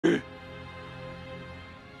Eater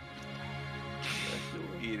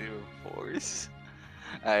force.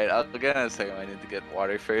 Alright, I'll get in a second. I need to get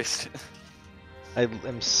water first. I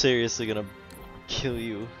am seriously gonna kill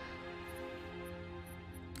you.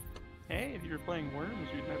 Hey, if you were playing Worms,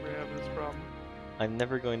 you'd never have this problem. I'm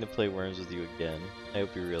never going to play Worms with you again. I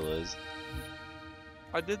hope you realize.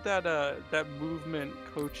 I did that that movement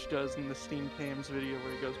Coach does in the Steam Cams video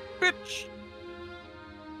where he goes, "Bitch!"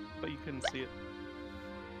 But you couldn't see it.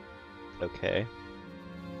 Okay.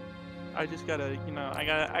 I just gotta, you know, I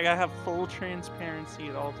gotta have full transparency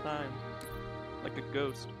at all times, like a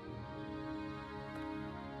ghost.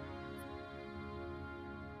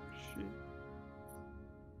 Shit.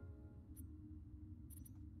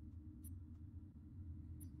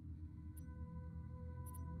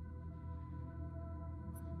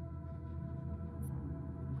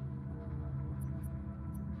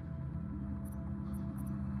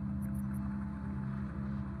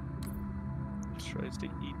 Just tries to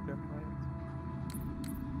eat them right.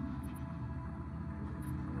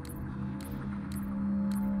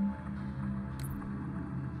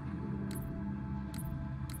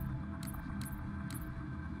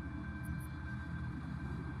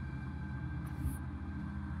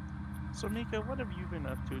 So Mika, what have you been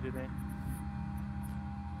up to today?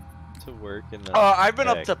 To work in the. Oh, I've been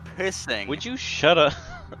up back. to pissing. Would you shut up?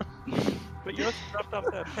 But you also dropped off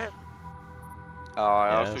that pet. Oh, I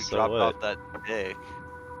Yeah, also so dropped what? off that dick.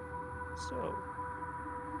 So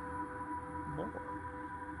more.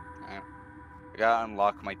 I gotta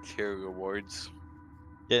unlock my tier rewards.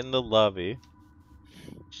 Get in the lobby.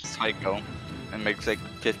 Psycho. And makes like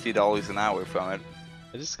 $50 an hour from it.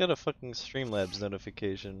 I just got a fucking Streamlabs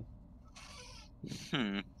notification.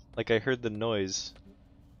 Hmm. Like I heard the noise.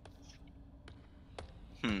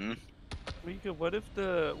 Hmm. Mika, what if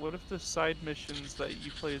the side missions that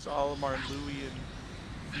you play as Olimar and Louie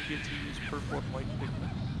and you get to use purple and white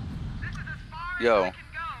pigment? Yo.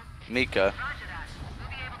 Mika.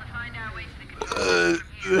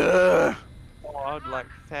 Oh, I'd like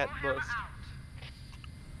fat bust.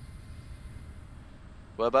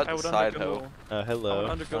 What about I the would side undergo. hoe? Hello. I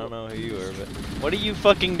undergo- don't know who you are, but what are you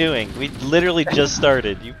fucking doing? We literally just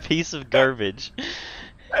started. You piece of garbage.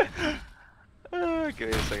 Give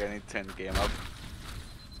me a second, I need to turn the game up.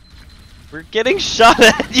 We're getting shot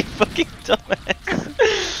at, you fucking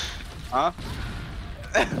dumbass. Huh?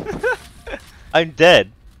 I'm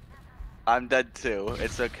dead. I'm dead too,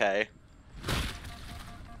 it's okay.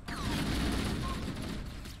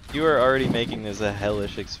 You are already making this a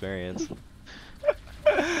hellish experience.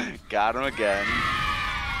 Got him again.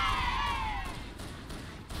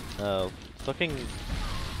 Oh, fucking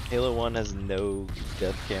Halo 1 has no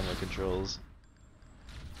death camera controls.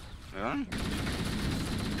 Huh?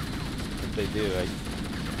 If they do,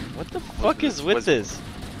 What the fuck is with this?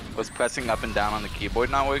 Was pressing up and down on the keyboard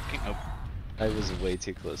not working? Oh. I was way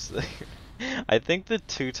too close there. I think the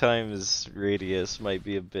 2 times radius might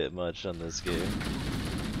be a bit much on this game.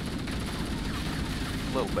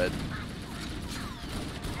 A little bit.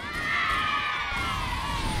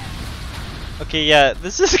 Okay, yeah,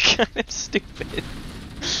 this is kind of stupid.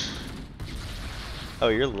 Oh,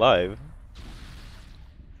 you're live.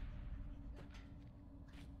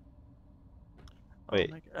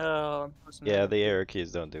 Wait. I'm Yeah, the arrow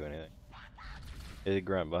keys don't do anything. There's a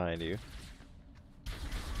grunt behind you.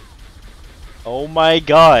 Oh my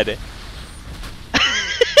god!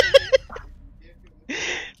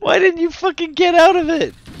 Why didn't you fucking get out of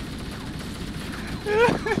it?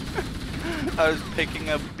 I was picking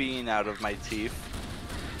a bean out of my teeth.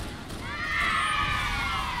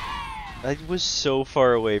 I was so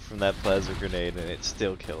far away from that plasma grenade and it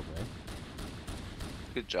still killed me.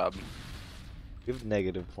 Good job. You have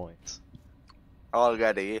negative points.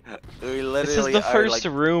 Already. We literally This is the are, first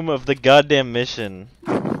room of the goddamn mission.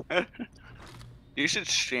 You should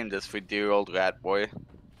stream this for dear old Rat Boy.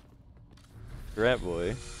 Rat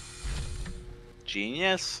boy.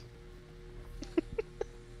 Genius?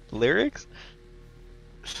 Lyrics?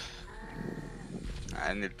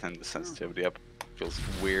 I need to turn the sensitivity up. Feels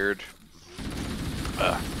weird.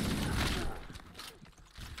 Ugh.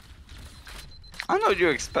 I don't know what you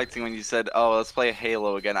were expecting when you said, "Oh, let's play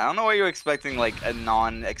Halo again." I don't know why you were expecting like a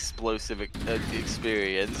non-explosive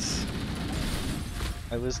experience.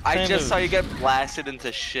 I just saw you get blasted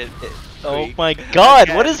into shit. Oh my god,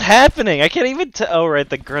 what is happening? I can't even tell. Oh right,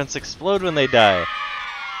 the grunts explode when they die.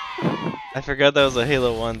 I forgot that was a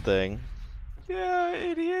Halo 1 thing. Yeah,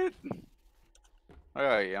 idiot. Where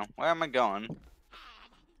are you? Where am I going?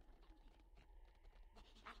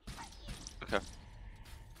 Okay.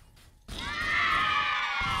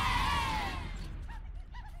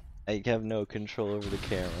 I have no control over the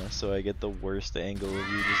camera, so I get the worst angle of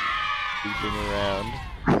you just looping around.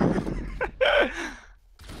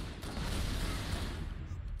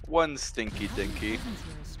 One stinky dinky.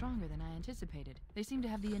 Stronger than I anticipated. They seem to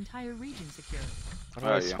have the entire region secured. Why do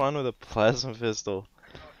I spawn with a plasma pistol?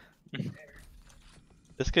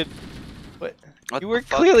 This could. What? You were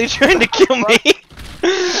clearly trying to kill me.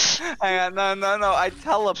 Hang on, no, I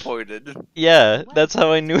teleported. Yeah, that's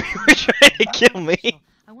how I knew you were trying to kill me.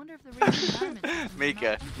 I wonder if the region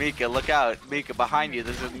environment Mika, look out. Mika, behind you.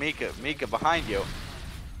 This is Mika. Mika, behind you.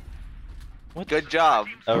 What? Good job.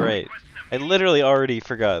 Alright. I literally already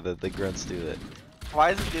forgot that the grunts do that.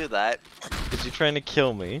 Why does it do that? Because you're trying to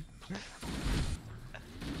kill me.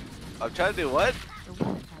 I'm trying to do what?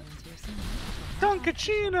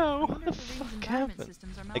 Donkachino! What the fuck happened?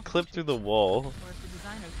 I clipped through the wall. Or if the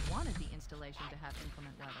designers wanted the installation to have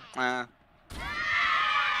inclement weather.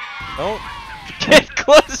 Don't get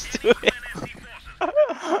close to it.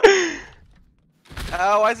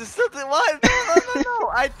 Oh, why is it still doing what? No!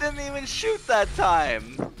 I didn't even shoot that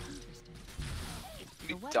time.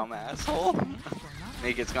 You dumb asshole.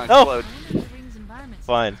 Mika's gonna explode.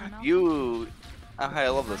 Fine. You. Oh, hey, I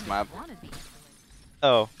love this map.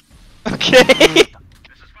 Oh. Okay.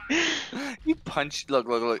 You punched. Look.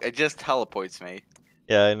 It just teleports me.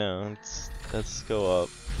 Yeah, I know. Let's go up.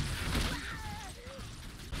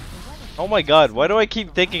 Oh my god, why do I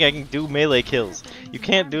keep thinking I can do melee kills? You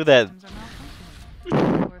can't do that.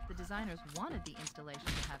 Or if the designers wanted the installation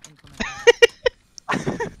to have inclement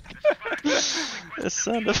weather. The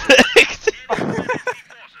sound effect.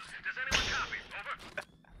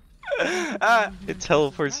 It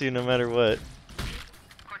teleports you no matter what.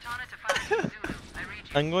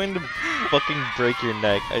 I'm going to fucking break your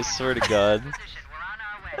neck, I swear to god.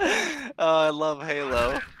 Oh, I love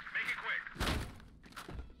Halo.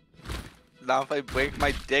 Now if I break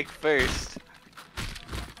my dick first.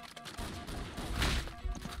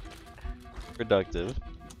 Productive.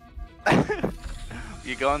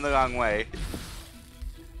 You're going the wrong way.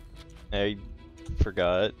 I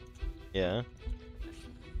forgot. Yeah.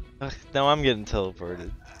 Ugh, now I'm getting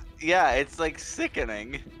teleported. Yeah, it's like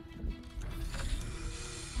sickening.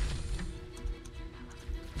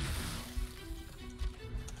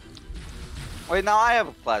 Wait, now I have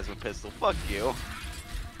a plasma pistol. Fuck you.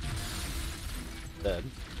 Dead.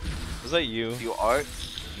 Was that you? You are?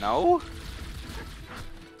 No?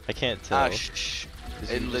 I can't tell. Shh.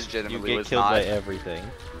 It legitimately you get was killed not. by everything.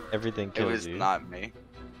 Everything kills you. It was not me.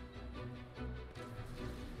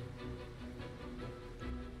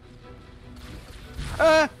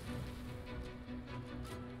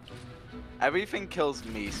 Everything kills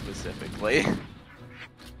me specifically.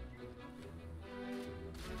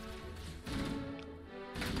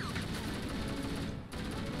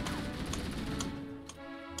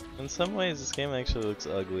 In some ways, this game actually looks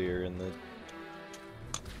uglier in the.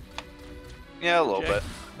 Yeah, a little bit.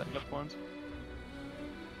 Once.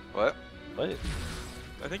 What? What?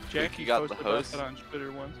 I think Jackie got the posted about host? that on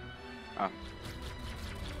Twitter once.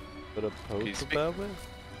 Put a post about it?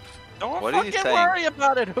 Don't What are you fucking saying? worry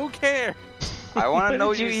about it. Who cares? I want to know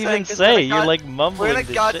What what did you you're even saying, 'cause say? then I You're got- like We're mumbling gonna this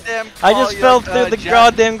shit. goddamn I call just you, fell through the Jack-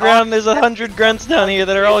 goddamn ground. There's 100 grunts down here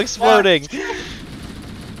that are all exploding.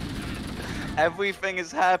 Everything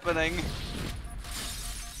is happening.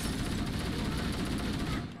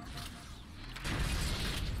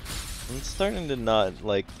 I'm starting to not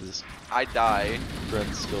like this I die.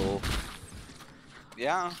 grunt skull.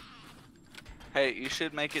 Yeah. Hey, you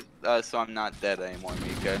should make it so I'm not dead anymore,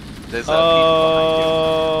 Mika. There's a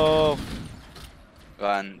Oh. people behind you.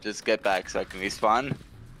 Run, just get back so I can respawn.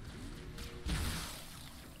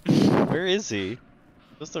 Where is he?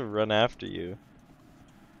 Supposed to run after you.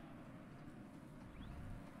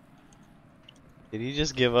 Did he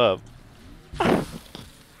just give up?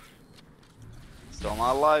 Still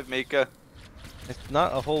not alive, Mika. It's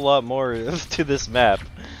not a whole lot more to this map.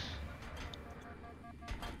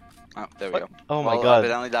 Oh, there we What? go. Oh my Well, god,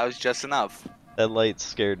 evidently that was just enough. that light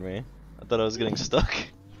scared me. I thought I was getting stuck.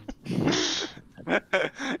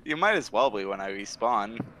 You might as well be when I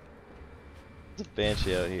respawn. There's a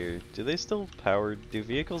Banshee out here. Do they still power? Do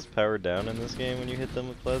vehicles power down in this game when you hit them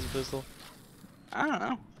with plasma pistol? I don't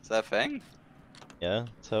know. Is that a thing? Yeah,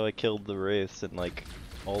 that's how I killed the Wraiths in like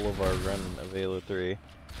all of our run of Halo 3.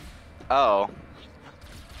 Oh.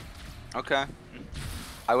 Okay.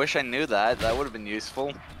 I wish I knew that. That would have been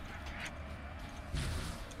useful.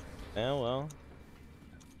 Yeah, well.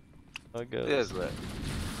 How it goes. There's that.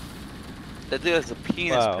 That dude has a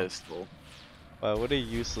penis Wow. pistol. Wow, what a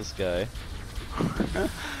useless guy.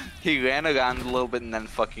 He ran around a little bit and then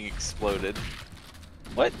fucking exploded.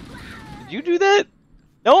 What? Did you do that?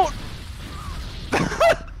 Don't!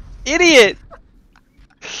 Idiot!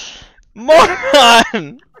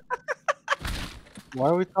 Moron! Why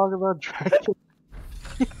are we talking about Dragon?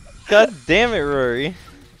 God damn it, Rory.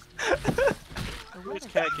 Which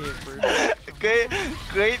cat gave birth?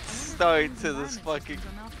 Great start to this fucking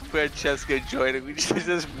Francesca joining, which is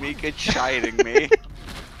just Mika chiding me.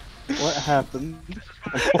 What happened?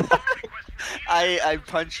 I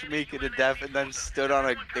punched Mika to death and then stood on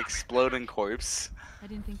an exploding corpse. I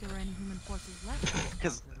didn't think there were any human forces left.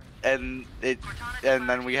 Cause, and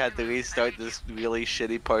then we had to restart this really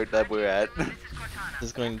shitty part that we're at. This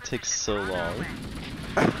is going to take so long.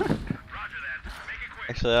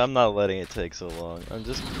 Actually, I'm not letting it take so long. I'm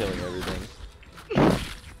just killing everything.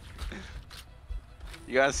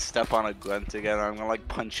 You guys step on a grunt again, or I'm gonna like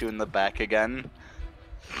punch you in the back again.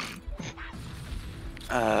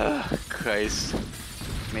 Christ.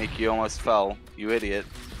 Mickey, you almost fell, you idiot.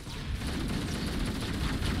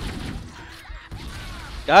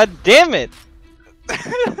 God damn it!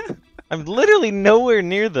 I'm literally nowhere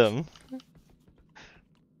near them.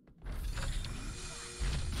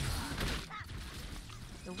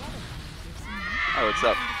 Oh, what's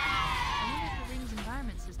up? I wonder if the ring's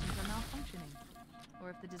environment systems are malfunctioning, or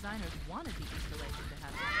if the designers wanted the installation to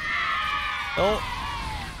happen. Don't.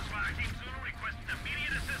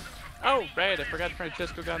 Oh, right, I forgot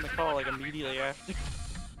Francesco got in the call like immediately after.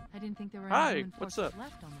 I didn't think there were Hi, any human what's forces up?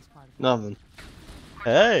 left on this part of Nothing.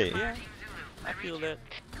 Hey! Yeah, I feel that.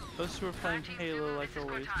 Those who are playing Halo like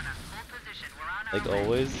always. Like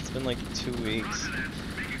always, it's been like 2 weeks.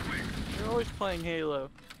 You're always playing Halo.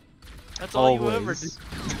 That's all you ever do.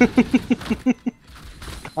 Always.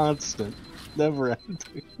 Constant. Never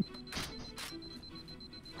ending.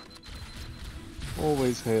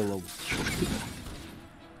 Always Halo.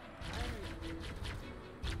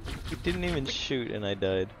 We didn't even shoot and I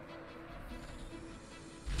died.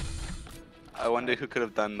 I wonder who could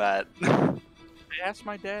have done that. I asked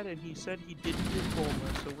my dad and he said he didn't get coma,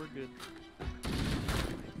 so we're good.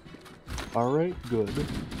 Alright, good.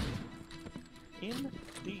 Indeed.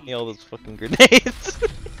 Yeah, all those fucking grenades.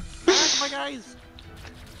 My eyes!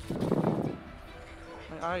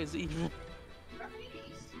 My eyes even.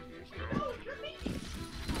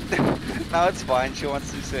 No, it's fine, she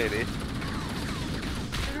wants to say it. I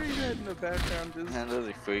heard that in the background just... That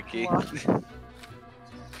is freaky.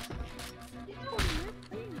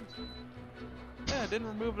 Yeah, I didn't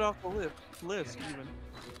remove it off the list even.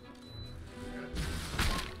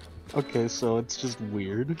 Okay, so it's just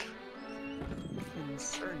weird.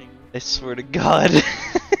 Concerning. I swear to God. It's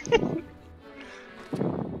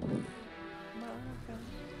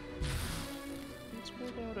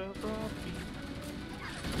without a Rocky.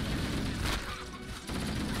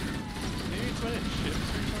 Maybe it's when it ships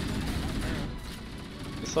or something?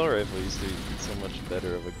 This assault rifle used to be so much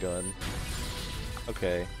better of a gun.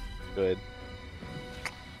 Okay, good.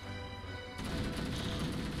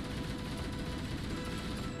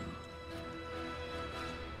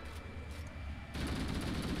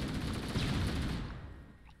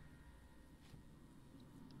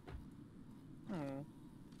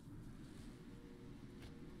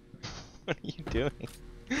 What are you doing?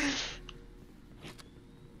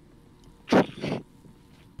 Can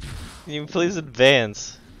you please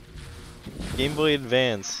advance? Game Boy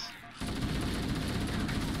Advance.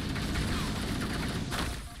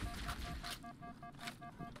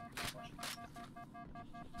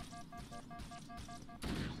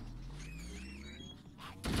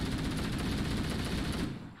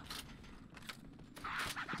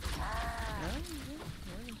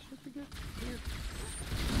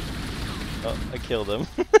 Oh, I killed him.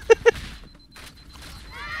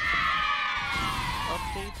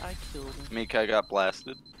 Update, I killed him. Mika got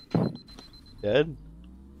blasted. Dead?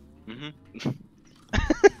 Mm-hmm.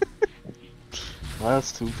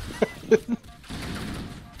 That's too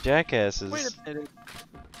Jackasses. Wait a minute.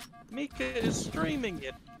 Mika is streaming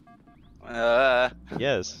it.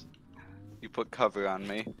 Yes. You put cover on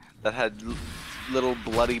me. That had little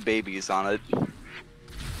bloody babies on it.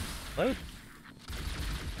 What?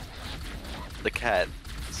 The cat,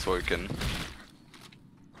 Sorkin.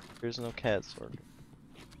 There's no cat sword.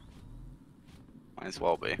 Might as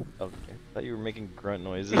well be. Okay. Thought you were making grunt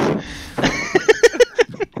noises.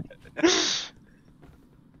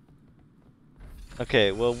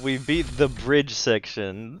 Okay, well we beat the bridge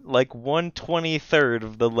section, like 1/23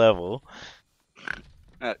 of the level.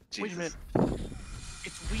 Jesus. Wait a minute.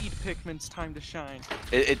 It's Weed Pikmin's time to shine.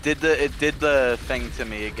 It did the thing to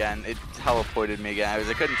me again. It teleported me again.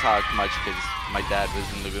 I couldn't talk much because my dad was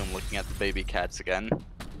in the room looking at the baby cats again.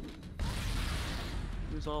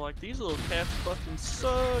 He was all like, these little cats fucking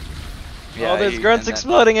suck. Yeah, oh, there's grunts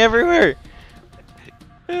exploding everywhere!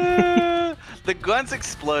 The grunts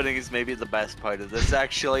exploding is maybe the best part of this,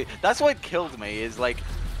 actually. That's what killed me, is like,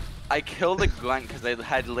 I killed a grunt because I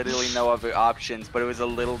had literally no other options, but it was a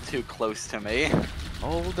little too close to me.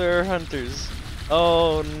 Oh, there are hunters.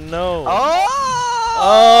 Oh, no. Oh!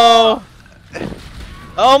 Oh!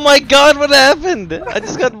 Oh my god, what happened? I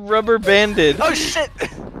just got rubber banded. Oh shit!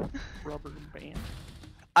 Rubber band.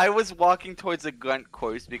 I was walking towards a grunt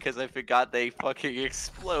course because I forgot they fucking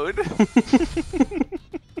explode.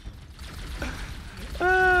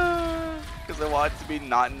 Because I wanted to be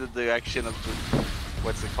not in the direction of the,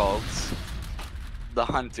 what's it called? The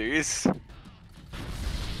hunters.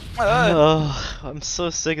 Oh, I'm so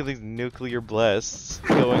sick of these nuclear blasts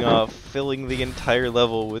going off, filling the entire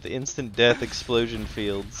level with instant death explosion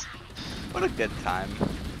fields. What a good time.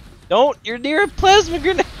 Don't! You're near a plasma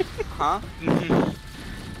grenade! Huh?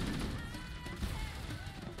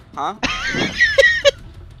 Huh?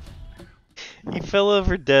 You fell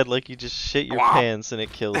over dead like you just shit your pants and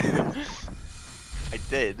it killed you. I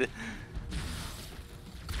did.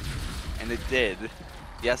 And it did.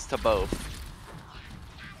 Yes to both.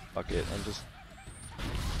 Fuck it, I'm just...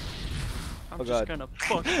 I'm Oh, just God. gonna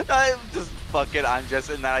fuck. I'm just fucking, and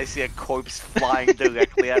then I see a corpse flying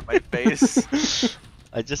directly at my face.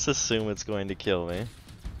 I just assume it's going to kill me.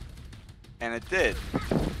 And it did.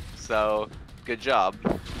 So, good job.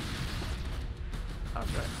 Alright.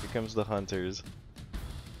 Here comes the hunters.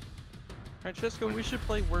 Francesco, we should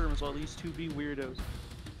play Worms while these two be weirdos.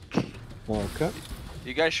 Okay.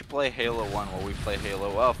 You guys should play Halo 1 while we play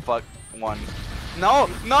Halo. Oh, fuck. 1. No!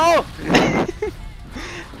 No!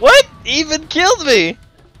 What? Even killed me!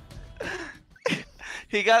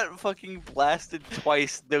 He got fucking blasted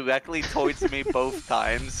twice directly towards me both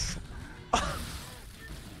times.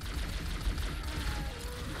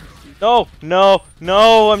 No, no,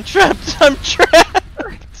 no, I'm trapped, I'm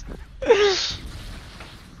trapped!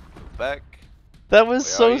 Back. That was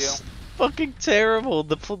Where are so you? fucking terrible.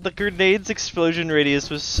 The grenade's explosion radius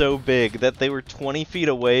was so big that they were 20 feet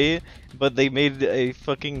away, but they made a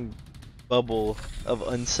fucking bubble of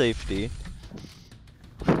unsafety.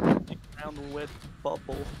 Round wet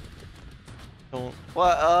bubble. Don't.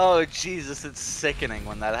 What? Oh, Jesus, it's sickening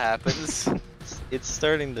when that happens. It's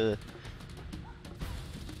starting to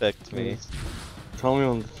affect me. Tell me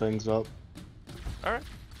when the thing's up. Alright.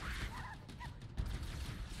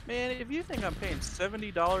 Man, if you think I'm paying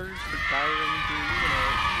 $70 for Die Ranger, you're gonna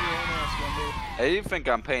eat your own ass one day. Hey, you think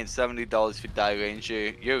I'm paying $70 for Die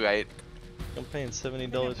Ranger? You're right. I'm paying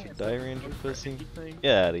 $70 for Die Ranger pussy? Anything.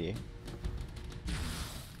 Get out of here.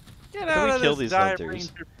 Get How do out we of kill this these Die hunters?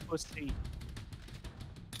 Ranger pussy.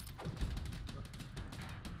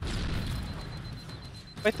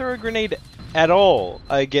 If I throw a grenade at all,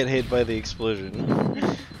 I get hit by the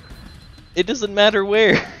explosion. It doesn't matter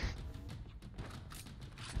where.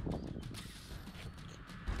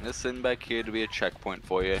 I'm just sitting back here to be a checkpoint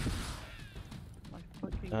for you. My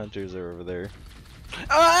fucking... The hunters are over there.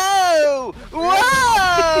 Oh!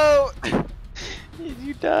 Whoa! Did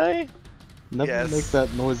you die? Never Yes. make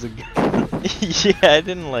that noise again. Yeah, I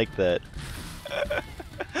didn't like that.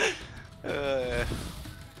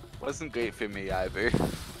 Wasn't great for me either.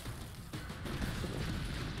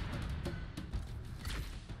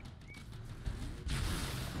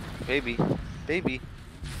 Baby, baby.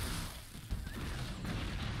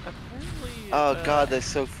 Apparently, Oh god, that's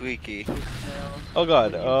so freaky. Oh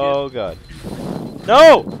god, When you oh god.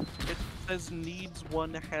 No! It says needs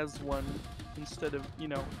one, has one, instead of, you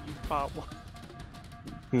know, you bought one.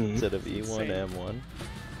 Instead of Insane. E1, M1.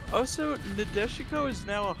 Also, Nadeshiko is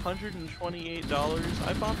now $128.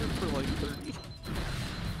 I bought her for like 30.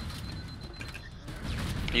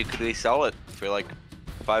 You could resell it for like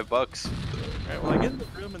 $5. Alright, well I get in the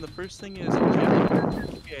room and the first thing is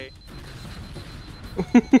okay.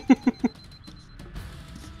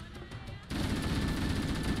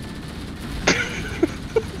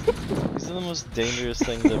 These are the most dangerous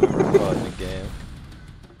things I've ever fought in a game.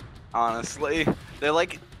 Honestly, they're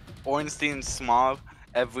like Ornstein Smog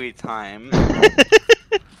every time.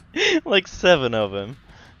 Like 7 of them.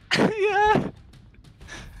 Yeah.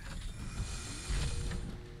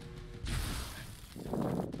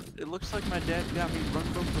 It looks like my dad got me run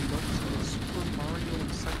both the books of a Super Mario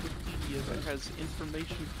encyclopedia that has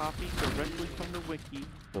information copied directly from the wiki.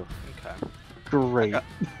 Okay. Great.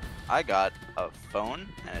 I got a phone,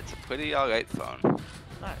 and it's a pretty alright phone.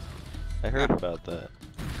 Nice. I heard about that.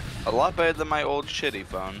 A lot better than my old shitty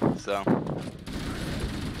phone, so.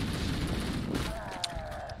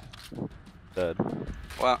 Dead.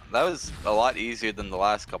 Well, that was a lot easier than the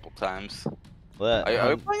last couple times. That, Are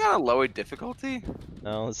we playing on a lower difficulty?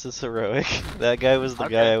 No, this is heroic. That guy was the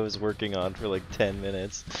guy I was working on for like 10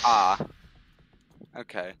 minutes. Ah.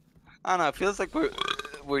 Okay. I don't know. It feels like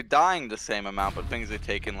we're dying the same amount, but things are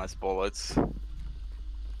taking less bullets.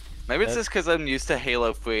 Maybe it's just because I'm used to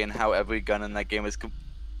Halo 3 and how every gun in that game is.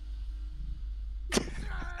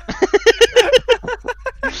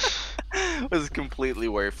 Was completely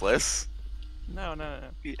worthless. No. No,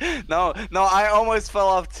 I almost fell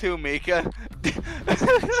off too, Mika. This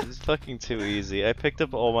is fucking too easy. I picked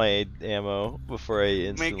up all my ammo before I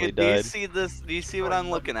instantly Mika, do you died. see this? Do you see what I'm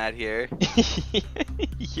looking at here?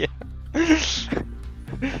 Yeah.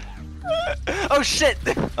 Oh shit!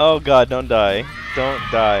 Oh god, don't die. Don't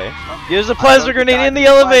die. There's a plasma grenade in the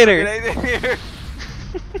elevator!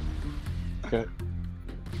 Okay.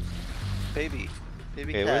 Baby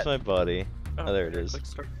Okay, cat. where's my body? Oh, there it is. Like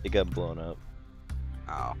start- It got blown up.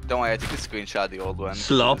 Oh, don't worry, I took a screenshot of the old one.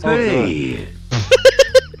 Sloppy.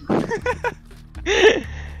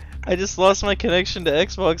 I just lost my connection to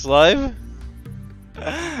Xbox Live.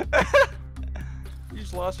 You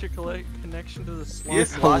just lost your connection to the slot. You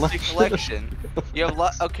lost your collection. You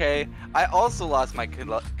have okay, I also lost my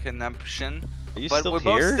connection. Are you But still we're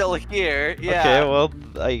here? both still here. Yeah. Okay, well,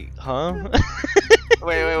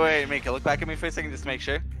 Wait, Mika, look back at me for a second just to make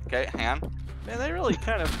sure. Okay, hang on. Man, they really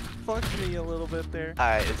kind of fucked me a little bit there.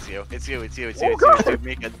 Alright, it's you,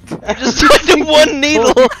 Mika. I just took one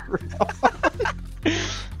needle!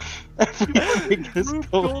 Everything is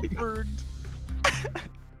Rube going. Goldberg.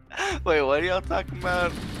 Wait, what are y'all talking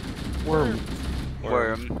about? Worm.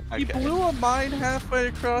 Worm. He Okay. blew a mine halfway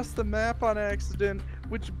across the map on accident,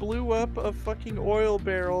 which blew up a fucking oil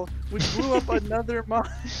barrel, which blew up another mine.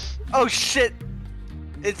 Oh shit!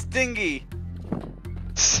 It's Dingy!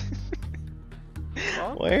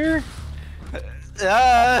 Where?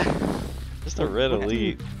 Ah! Just a red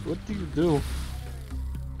elite. What do you do?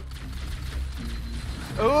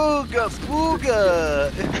 Ooga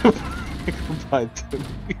booga! Goodbye, Timmy.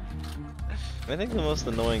 I think the most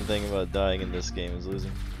annoying thing about dying in this game is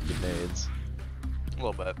losing grenades. A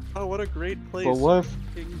little bit. Oh, what a great place. But what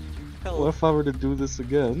fucking if, hell. what if I were to do this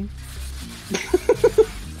again?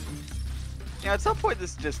 Yeah, at some point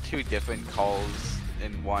this is just two different calls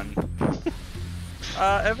in one.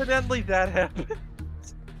 Evidently that happened.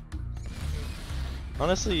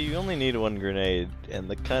 Honestly, you only need one grenade, and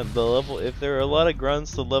the level. If there are a lot of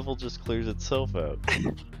grunts, the level just clears itself out.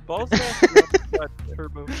 Balls got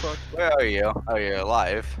turbo fucked. Where are you? Oh, you're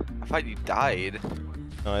alive. I thought you died.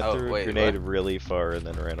 No, I Oh, threw wait, a grenade what? really far and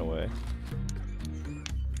then ran away.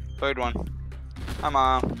 Third one. Come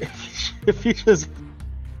on. If you just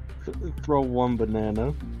throw one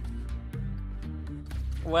banana.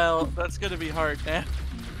 Well, that's gonna be hard now.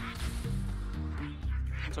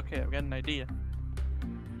 It's okay, I've got an idea.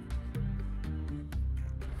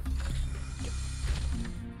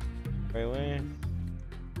 Right away.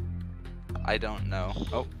 I don't know.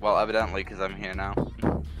 Oh, well, evidently, because I'm here now.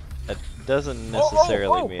 That doesn't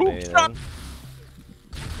necessarily mean anything. shot.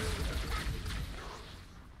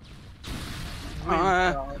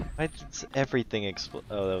 Uh, Why did everything explode?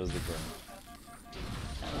 Oh, that was the ground.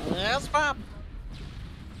 Yes, Bob.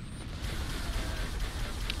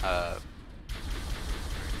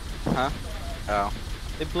 Huh? Oh.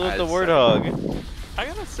 They blew up I'd the say- warthog. I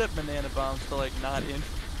gotta set banana bombs to like not in.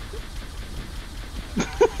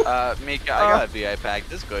 Mika, I got a VI pack.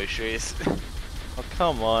 This groceries. Oh,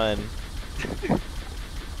 come on.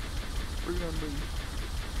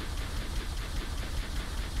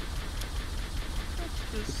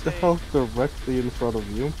 Let's just The say, hell directly in front of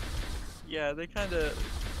you. yeah, they kind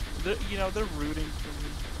of, you know, they're rooting for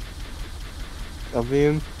me. I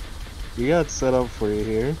mean, you got set up for you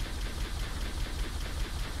here.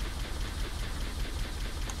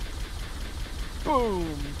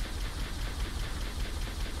 Boom.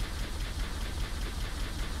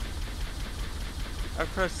 I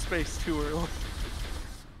pressed space too early.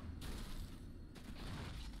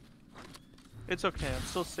 It's okay, I'm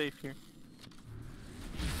still safe here.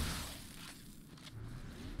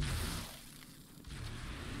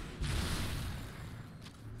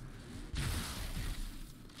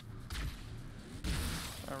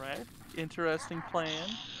 Alright, interesting plan.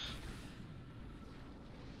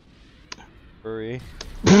 Rory.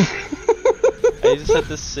 I just have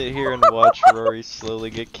to sit here and watch Rory slowly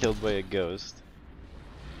get killed by a ghost.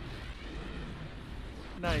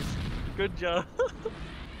 Nice. Good job.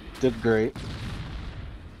 Did great.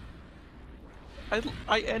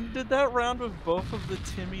 I ended that round with both of the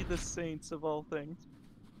Timmy the Saints of all things.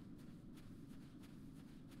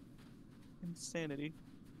 Insanity.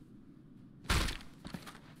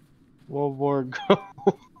 One more go.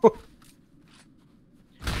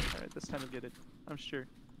 Alright, this time to get it I'm sure.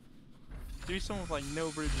 Maybe someone with like no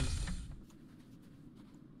bridges.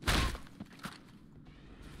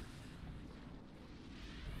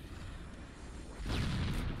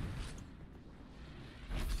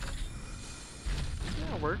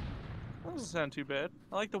 That'll work. That doesn't sound too bad.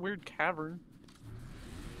 I like the weird cavern.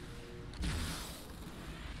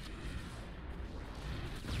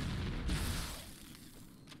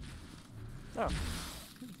 Oh.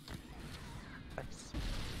 Nice.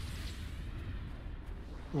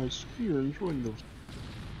 I see you're enjoying those.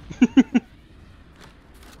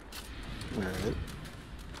 Alright.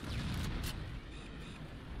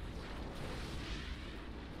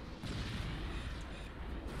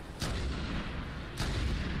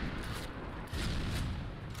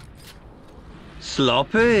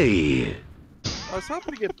 Sloppy. I was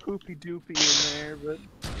hoping to get Poopy Doopy in there, but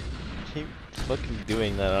Keep fucking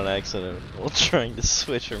doing that on accident while trying to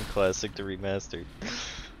switch from classic to remastered.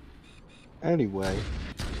 Anyway, you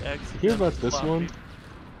hear accidentally about this floppy. one?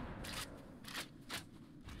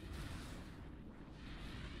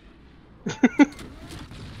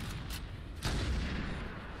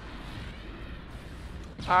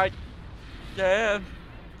 Yeah.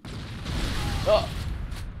 Oh!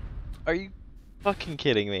 Are you fucking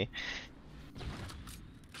kidding me?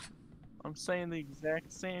 I'm saying the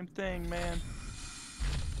exact same thing, man.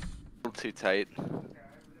 A little too tight.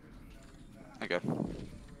 Okay.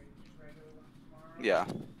 Yeah.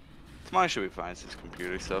 Mine should be fine, it's just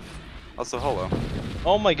computer stuff. Also, hello.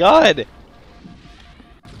 Oh my god!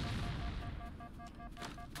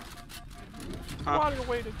 Huh? What a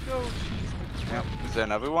way to go, jeez. Yep. Is there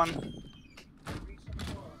another one?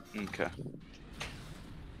 Okay.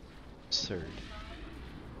 Absurd.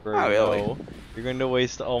 Oh, really? No. You're going to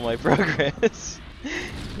waste all my progress.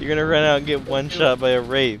 You're gonna run out and get one shot by a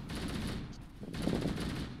rape.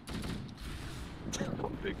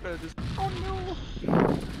 Big Bad just, oh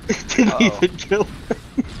no! Didn't even kill her.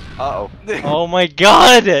 Uh-oh. Oh my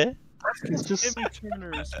god! He's just, Timmy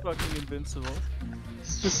Turner is fucking invincible.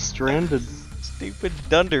 he's just stranded. Stupid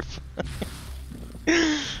dunder.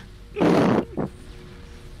 Thank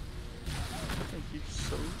you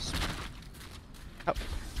so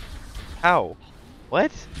How?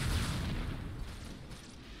 What?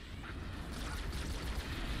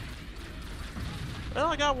 Well,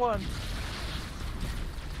 I got one.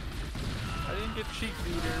 I didn't get cheek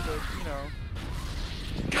beater, but you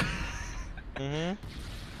know.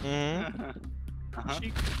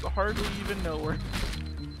 Cheek hardly even know her.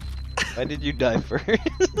 Why did you die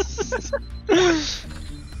first?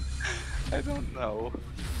 I don't know.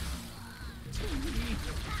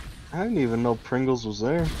 I didn't even know Pringles was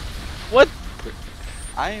there. What?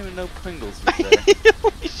 I didn't even know Pringles was there.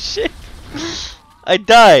 Holy shit! I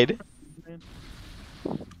died.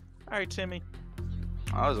 Alright, Timmy.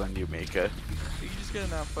 I was on you, Mika. You just gotta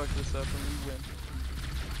not fuck this up and we win.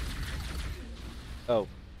 Oh,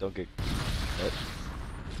 don't get.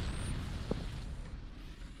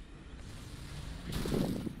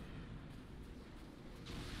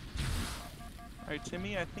 Alright,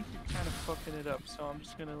 Timmy, I think you're kind of fucking it up, so I'm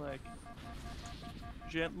just gonna, like,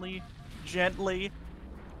 gently.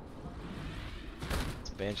 This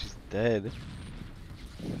Banshee's dead.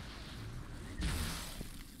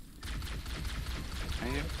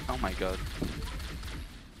 Oh my god.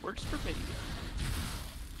 Works for me.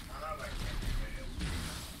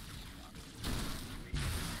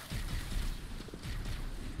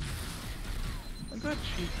 I bet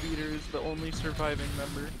Cheek Beater is the only surviving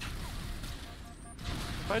member.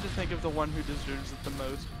 If I had to think of the one who deserves it the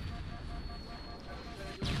most.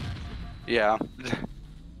 Yeah.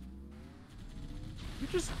 You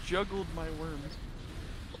just juggled my worms.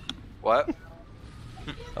 What?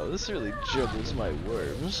 Oh, this really juggles my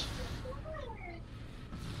worms.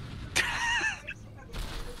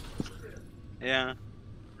 Yeah.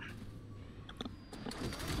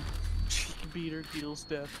 Cheek Beater deals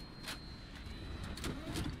death.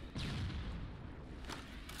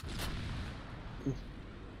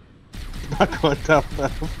 Not going down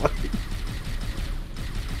that fight.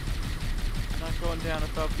 Not going down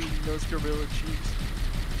without beating those gorilla cheeks.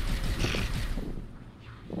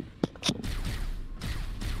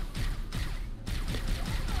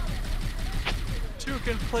 Two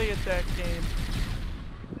can play at that game.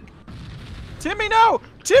 Timmy, no!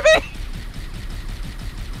 Timmy!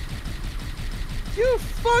 You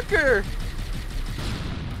fucker!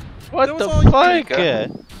 What That the was all you fuck?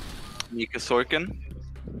 Mika. Mika Sorkin.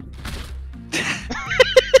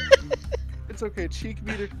 It's okay, Cheek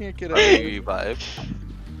Beater can't get out. Okay, vibe.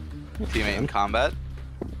 Teammate in combat.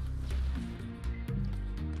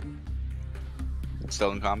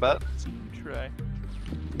 Still in combat. See you try.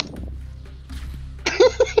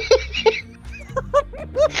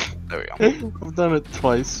 There we go. I've done it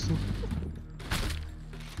twice.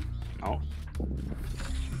 Oh.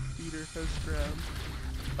 Peter has drowned.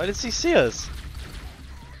 Why does he see us?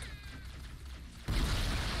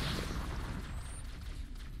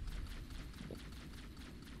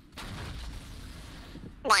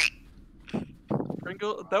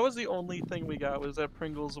 Pringle. That was the only thing we got. Was that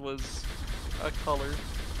Pringles was a color.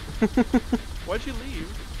 Why'd you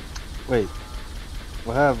leave? Wait.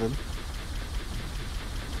 What happened?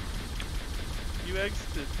 You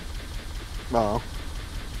exited. Oh.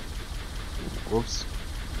 Whoops.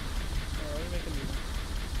 Let me make a new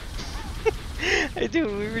one. Hey,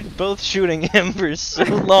 dude, we were both shooting him for so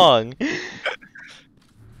long.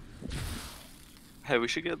 Hey, we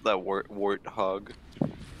should get that warthog.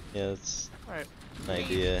 Yeah, that's Alright. an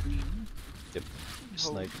idea. Yep. Oh.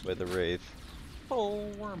 Sniped by the Wraith. Full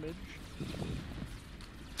wormage.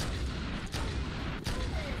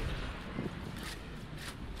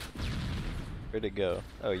 Where'd it go?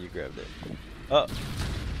 Oh, you grabbed it. Oh!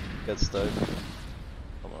 Got stuck.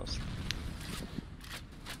 Almost.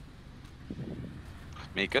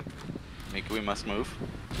 Mika, we must move.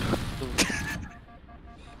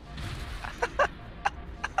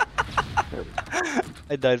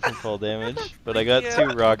 I died from fall damage, but I got Yeah,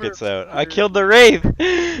 2 rockets out. I weird. killed the Wraith!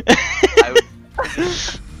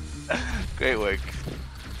 Great work.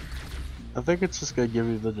 I think it's just gonna give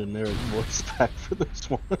you the generic voice back for this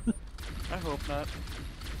one. I hope not.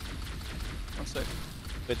 One sec.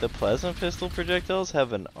 Wait, the plasma pistol projectiles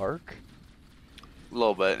have an arc? A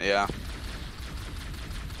little bit, yeah.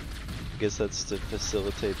 I guess that's to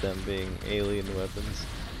facilitate them being alien weapons.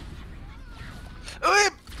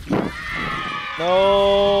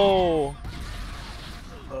 No!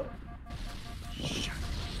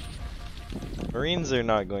 Marines are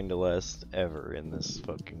not going to last ever in this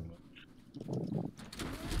fucking.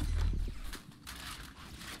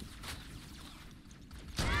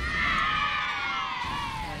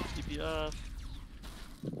 Keep you off.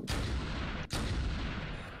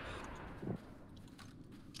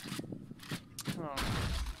 Oh.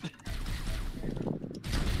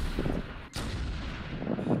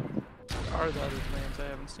 What are the other plans I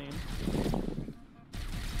haven't seen?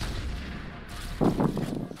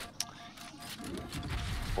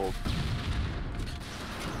 Oh,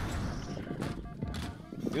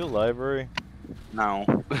 You a library? no.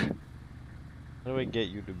 How do I get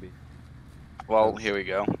you to be? Well, here we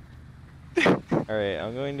go. Alright,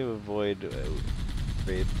 I'm going to avoid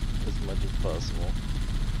Wraith as much as possible.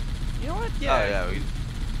 You know what? Oh yeah,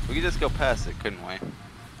 we could just go past it, couldn't we?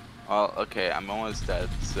 Well, okay, I'm almost dead,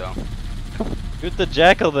 so Shoot the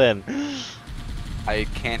jackal then! I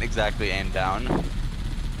can't exactly aim down.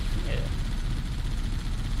 Yeah.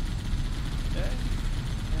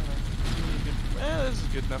 This is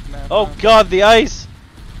good enough now. Oh god, the ice!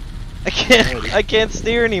 I can't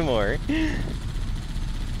steer anymore.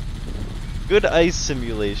 Good ice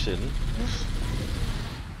simulation.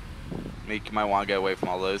 Mika, you might want to get away from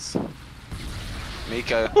all those.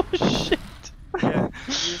 Mika. Oh shit! Yeah.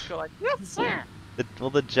 You just go like, yes, sir. Well,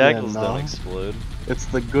 the jackals no. don't explode. It's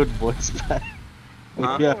the good voice back. Huh?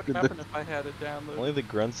 I You know have what to would do- happen if I had it downloaded. Only the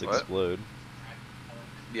grunts What? explode.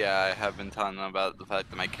 Yeah, I have been telling them about the fact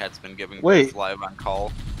that my cat's been giving Wait. birth live on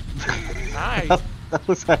call. Nice. that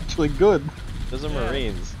was actually good. Those are Yeah.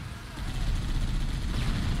 Marines.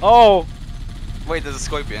 Oh! Wait, there's a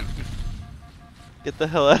scorpion. Get the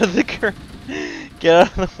hell out of the current. Get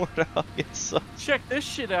out of the warthog. It sucks. Check this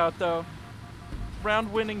shit out, though.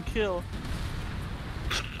 Round winning kill.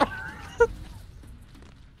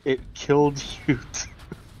 It killed you.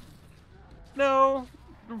 No,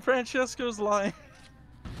 Francesco's lying.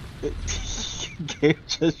 Gabe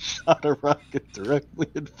just shot a rocket directly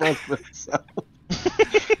in front of himself.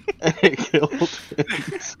 And it killed him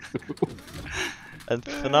too. And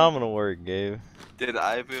phenomenal work, Gabe. Did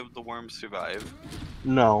either of the worms survive?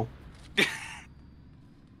 No.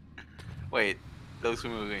 Wait, those were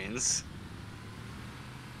Marines.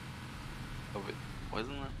 Oh, but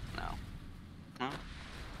wasn't it? No. Huh?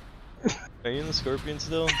 Are you in the Scorpion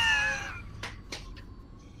still?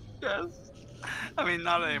 Yes. I mean,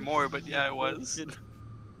 not anymore, but yeah, it was.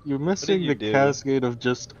 You're missing you the do? cascade of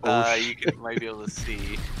just You might be able to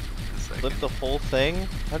see. Flip the whole thing?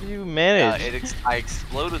 How do you manage? I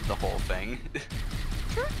exploded the whole thing.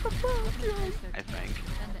 Recognize their I think.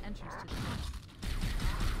 defend the entrance to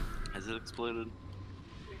the Has it exploded?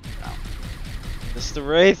 It's the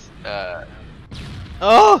Wraith. No.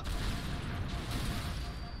 Oh!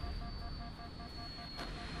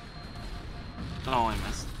 Oh, I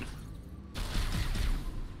missed.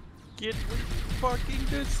 Get what you fucking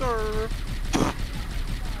deserve.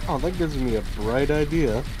 Oh, that gives me a bright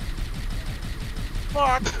idea.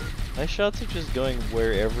 Fuck! My shots are just going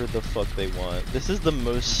wherever the fuck they want. This is the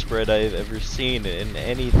most spread I've ever seen in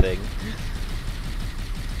anything.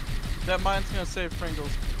 That mine's gonna save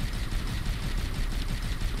Pringles.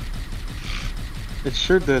 It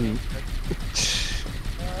sure didn't.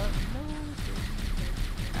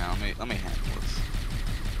 Now, let me handle this.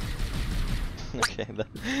 Okay.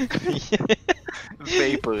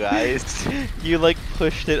 Vaporized. You like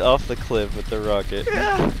pushed it off the cliff with the rocket.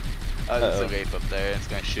 Yeah. Oh, there's Uh-oh. a vape up there. It's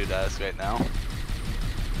gonna shoot at us right now.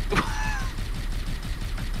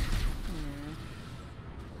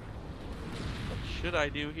 What should I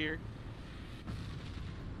do here?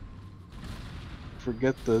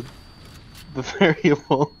 Forget the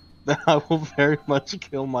variable that I will very much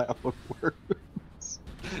kill my own words.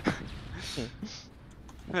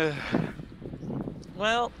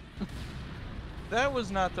 Well, that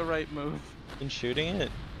was not the right move. Been shooting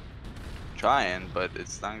it? Trying, but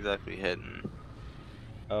it's not exactly hitting.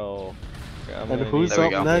 Oh. I'm And gonna who's need There you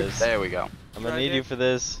we up for go. next? this. There we go. I'm gonna Right need there. you for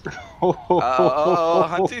this. Oh,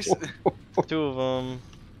 Hunter's. Two of them.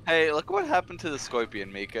 Hey, look what happened to the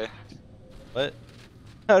scorpion, Mika. What?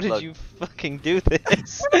 How did Look. you fucking do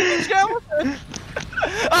this?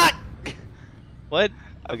 Ah! What?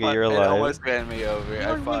 I Okay, fought- you're It alive. almost ran me over. I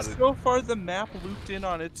Literally fought it. so far the map looped in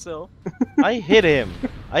on itself. I hit him.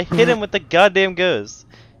 I hit him with the goddamn ghost.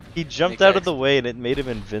 He jumped Make out of X- the way and it made him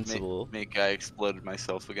invincible. Mika, I exploded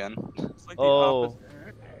myself again. It's like the Oh. opposite.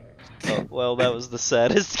 Oh, well, that was the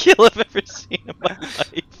saddest kill I've ever seen in my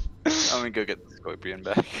life. I'm gonna go get the scorpion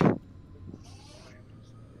back.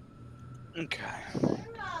 Okay.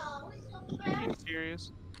 Are you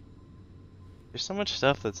serious? There's so much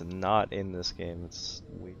stuff that's not in this game. It's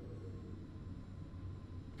weird.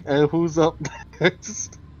 And who's up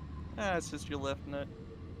next? Ah, it's just your left nut.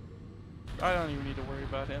 I don't even need to worry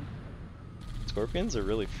about him. Scorpions are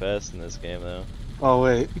really fast in this game, though. Oh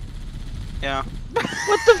wait, Yeah.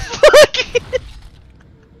 What the fuck?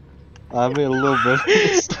 I made a little bit of a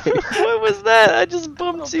mistake. What was that? I just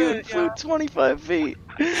bumped Oh, you man, and flew yeah. 25 feet.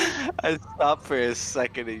 I stopped for a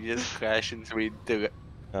second and you just crashed into me. Oh,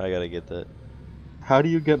 I gotta get that. How do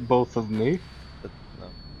you get both of me? No.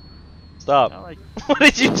 Stop. Not like What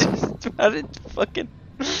did you just? How did fucking?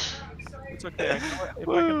 it's okay. If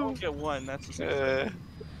I can only get one, that's the same.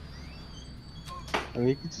 I mean,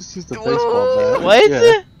 you could just use the baseball bat. What?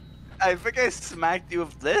 Yeah. I think I smacked you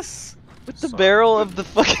with this. With the Sorry. barrel of the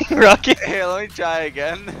fucking rocket? Here, let me try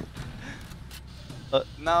again.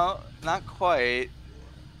 No, not quite.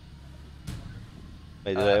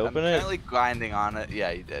 Wait, did I open I'm it? currently grinding on it.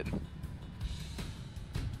 Yeah, you did.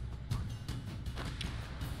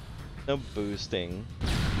 No boosting.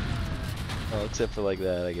 Oh, except for like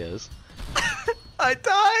that, I guess. I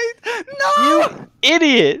died! No! You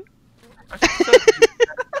idiot!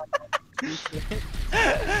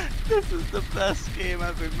 This is the best game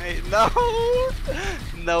ever made. No!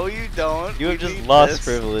 No, you don't. You We have just need lost this.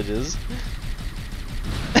 privileges.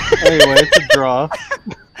 Anyway, it's a draw.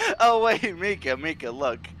 Oh, wait, Mika,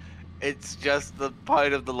 look. It's just the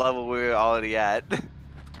part of the level we were already at.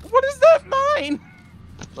 What is that mine?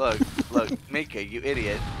 Look, Mika, you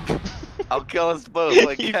idiot. I'll kill us both You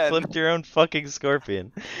again. flipped your own fucking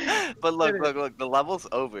scorpion. But look, the level's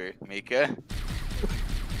over, Mika.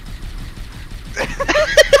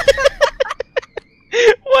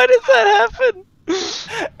 Why does that happen?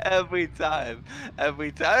 Every time.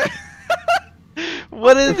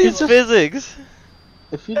 What are these physics?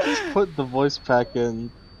 If you just put the voice pack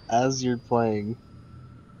in as you're playing,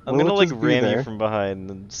 I'm will gonna it like just be ram there? you from behind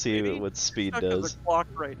and see Maybe. what speed Stuck as does. a clock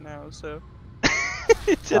right now, so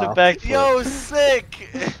It did a Wow. backflip. Yo, sick!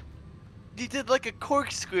 You did like a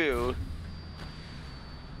corkscrew.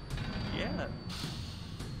 yeah.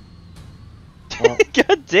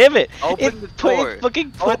 God damn it! Open it the put- door. It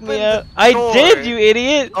fucking put Open me the out. I door. did, you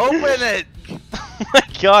idiot! Open it! Oh my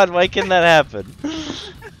god, why can that happen?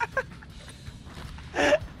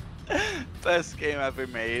 Best game ever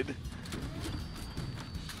made.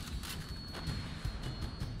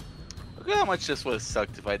 Look at how much this would have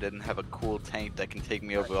sucked if I didn't have a cool tank that can take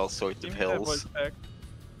me over all sorts Give of me that hills. voice back.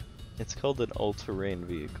 It's called an all-terrain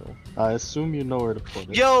vehicle. I assume you know where to put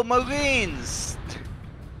it. Yo, Marines!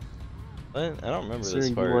 What? I don't remember this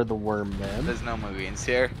Considering you are part. the worm man. There's no Marines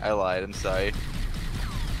here. I lied, I'm sorry.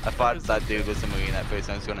 I thought that dude was a Marine at first,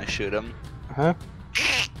 I was gonna shoot him. Huh?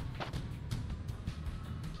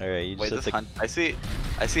 Alright, you Wait, just this have to... hunt.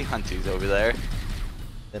 I see hunters over there.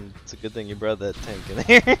 And it's a good thing you brought that tank in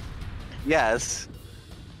here. Yes.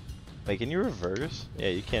 Wait, can you reverse? Yeah,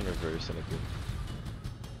 you can reverse in a good...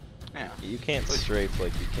 Yeah. You can't Push. strafe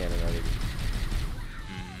like you can in other...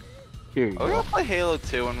 Here you Are we go. gonna play Halo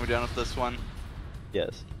 2 when we're done with this one?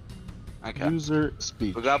 Yes. Okay. User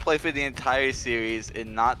speech. We're gonna play for the entire series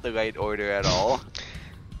in not the right order at all.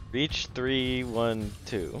 Reach 3, 1,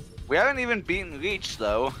 2. We haven't even beaten Reach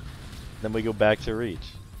though. Then we go back to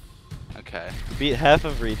Reach. Okay. We beat half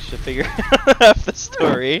of Reach to figure out half the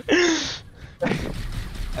story.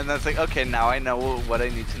 And that's like, okay, now I know what I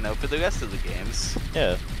need to know for the rest of the games.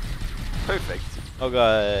 Yeah. Perfect. Oh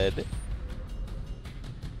god.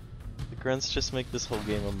 The grunts just make this whole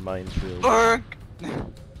game a minefield. Burk!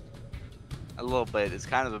 A little bit. It's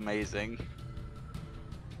kind of amazing.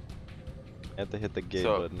 I have to hit the game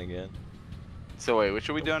So- button again. So wait, which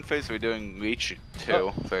are we doing first? We're doing Reach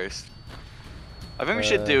 2 first. I think we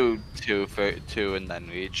should do 2 and then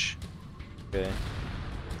Reach. Okay.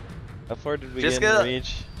 How far did we Just get in get a-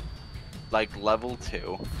 Reach? Like level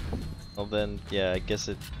 2. Well then, yeah, I guess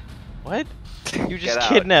it... What? You Get just out.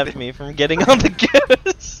 kidnapped me from getting on the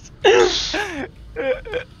ghost!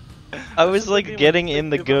 I was like getting in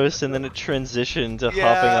the ghost and then it transitioned to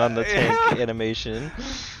Yeah, hopping on the tank yeah. animation.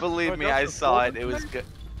 Believe Oh, me, drop I the saw it. folder It in was there? good.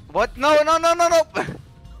 What? No, no, no, no, no!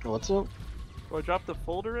 What's up? Do I drop the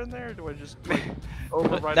folder in there? Or do I just like,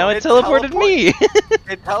 override Now all- it teleported me!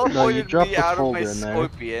 It No, you teleported dropped me the out of my folder in there.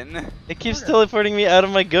 scorpion. It keeps teleporting me out of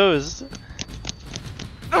my ghost.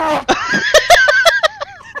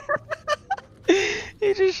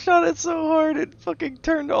 He just shot it so hard it fucking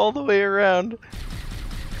turned all the way around.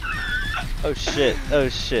 Oh shit, oh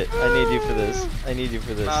shit. I need you for this. I need you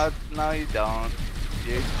for this. No, no, you don't.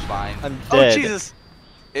 You're fine. I'm Oh dead. Jesus!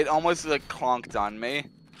 It almost like clonked on me.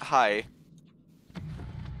 Hi.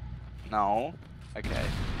 No. Okay.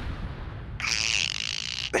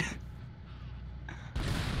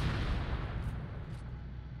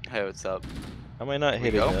 Hey, what's up? How am I not we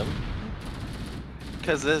hitting go? them?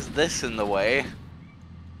 Cause there's this in the way.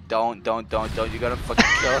 Don't. You gotta fucking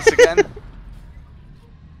kill us again?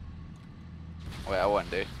 Wait, I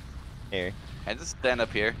wonder. Here. Can I just stand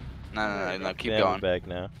up here? No, keep Yeah, I'm going. back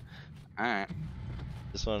now. Alright.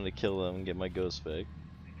 Just wanted to kill them and get my ghost back.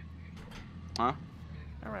 Huh?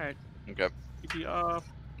 Alright, Okay. keep you off.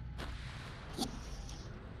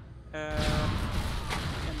 Ammo.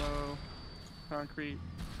 Concrete.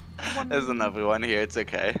 There's another one here, it's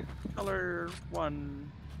okay. Color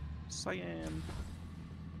 1. Cyan.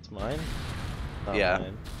 It's mine? Not Yeah.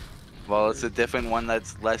 mine. Well, it's a different one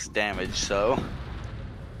that's less damage, so.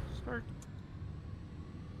 Start.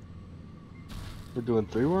 We're doing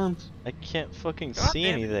 3 worms? I can't fucking God see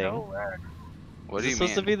damn it, anything. nowhere. What Is do it you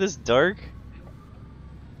supposed to mean? be this dark?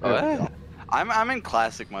 There we What? go. I'm in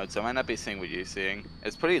classic mode, so I might not be seeing what you're seeing.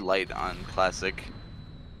 It's pretty light on classic.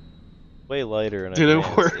 Way lighter in Did it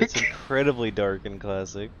advanced. work? It's incredibly dark in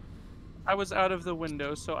classic. I was out of the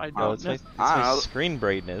window, so I Oh, don't it's know. my I don't know. screen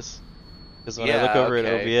brightness. Because when I Yeah, look over okay.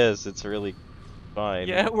 at OBS, it's really fine.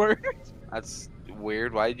 Yeah, it worked. That's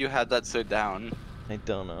weird. Why did you have that so down? I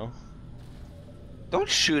don't know. Don't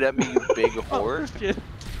shoot at me, you big Oh, whore. shit.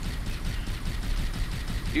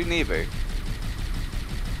 You neither.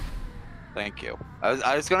 Thank you.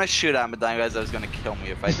 I was gonna shoot at him, but then I realized I was gonna kill me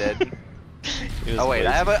if I did. It was Oh wait, way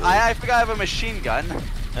I have too a close. I think I have a machine gun.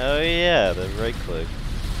 Oh yeah, the right click.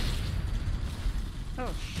 Oh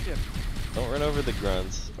shit. Don't run over the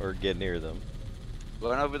grunts or get near them.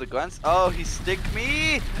 Run over the guns. Oh, he sticked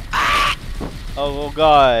me. Oh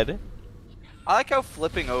god. I like how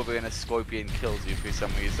flipping over in a scorpion kills you for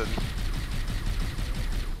some reason.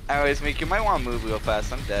 Anyways, Meek, you might want to move real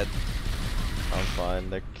fast. I'm dead. I'm fine.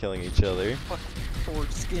 They're killing each other.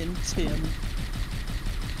 Foreskin Tim.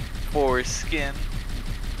 Foreskin.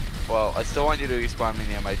 Well, I still want you to respawn me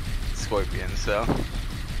near my scorpion, so.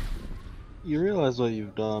 You realize what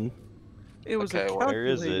you've done. It was Okay, a well, Where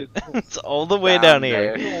is it? calculated- It's all the way Down down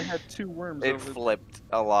here. there. Yeah, I had 2 worms It over flipped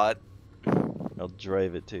a lot. I'll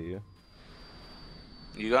drive it to you.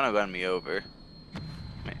 You're gonna run me over.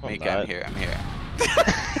 I'm Meek, not. I'm here. I'm here.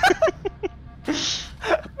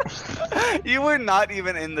 You were not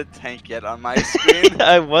even in the tank yet on my screen.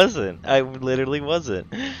 I wasn't. I literally wasn't.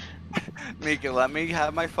 Mika, let me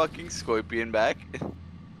have my fucking scorpion back.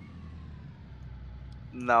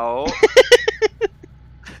 No.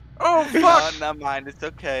 Oh No, fuck! never mind. It's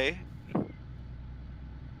okay.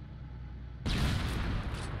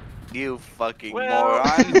 You fucking Well-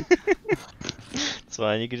 moron. It's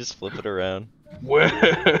fine. You can just flip it around. Well,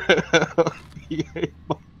 yeah,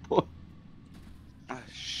 my boy.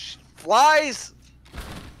 Flies!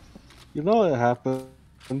 You know what happened?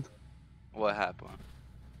 What happened?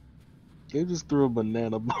 He just threw a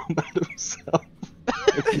banana bomb at himself.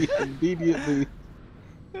 And he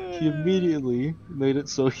immediately made it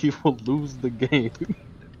so he will lose the game.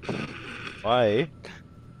 Why?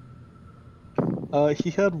 He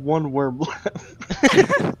had one worm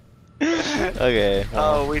left. Okay.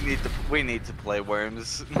 Well, Oh, we need to play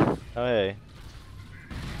worms. okay.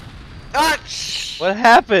 Ah! What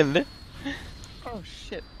happened? Oh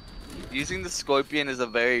shit. Using the scorpion is a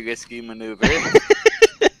very risky maneuver.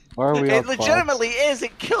 Why are we It on legitimately is.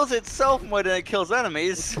 It kills itself more than it kills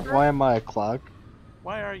enemies. clocks? Why am I a clock?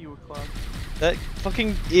 Why are you a clock? That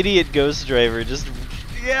fucking idiot ghost driver just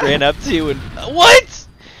Yeah. ran up to you and what?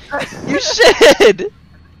 You should.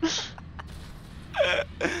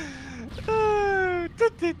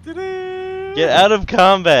 Get out of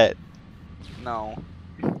combat. No.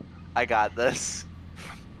 I got this.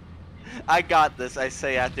 I got this, I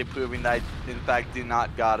say after proving that I, in fact, do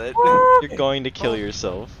not got it. You're going to kill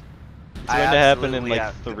yourself. It's I going to happen in absolutely like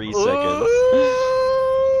have to. 3 seconds.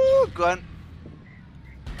 Ooh, Glenn.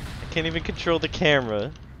 I can't even control the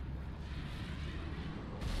camera.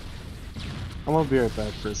 I'm gonna be right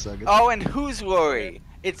back for a second. Oh, and who's Rory?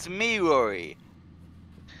 It's me, Rory.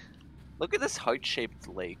 Look at this heart-shaped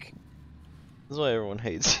lake. This is why everyone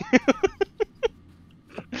hates you.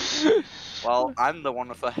 Well, I'm the one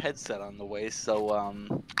with a headset on the way, so,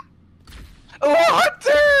 Oh,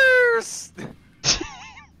 hunters!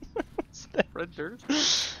 Red dirt?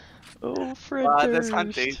 Oh, Fred There's Durst.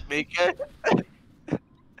 hunters, Mika.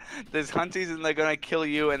 There's hunters and they're gonna kill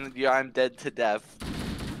you and I'm dead to death.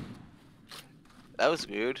 That was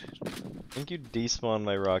weird. I think you despawned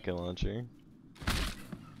my rocket launcher.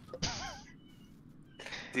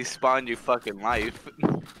 Despawn your fucking life.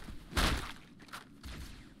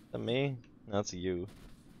 That me? That's you.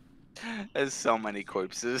 There's so many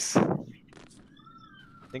corpses. I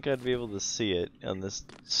think I'd be able to see it on this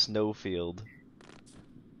snow field.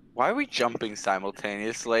 Why are we jumping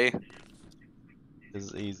simultaneously? This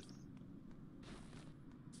is easy.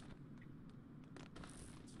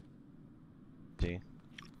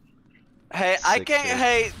 Hey, I Sick can't. kid.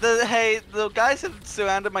 Hey, the guys have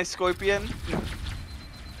surrounded my scorpion.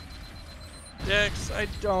 Dex, I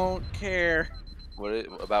don't care.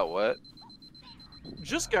 About what?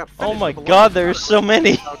 Just got Oh finished my with a god, lot of there's stuff. so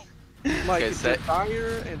many! Like Okay, so-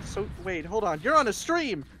 desire and so. Wait, hold on. You're on a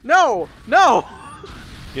stream. No, no.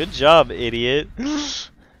 Good job, idiot.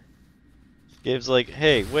 Gabe's like,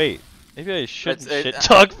 hey, wait, maybe I shouldn't shit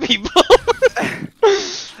talk people.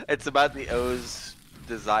 It's about the O's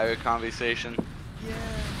desire conversation. Yeah.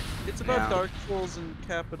 It's about Yeah. Dark Souls and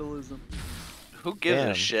capitalism. Who gives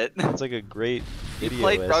Damn. a shit? It's like a great You video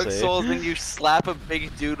play essay. Dark Souls and you slap a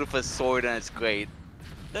big dude with a sword and it's great.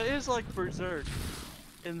 That is like Berserk,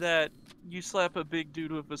 in that you slap a big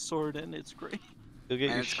dude with a sword and it's great. You'll get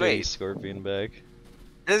And your it's shitty great. scorpion back.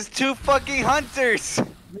 There's 2 fucking hunters!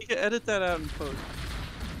 You can edit that out and post.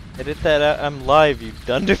 Edit that out. I'm live, you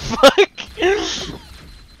dunderfuck.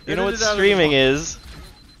 You know what Edit it out as a streaming box. is.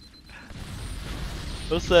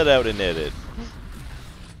 Post that out and edit.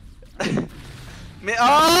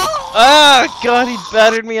 Oh! Ah, God, he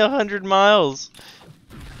battered me 100 miles.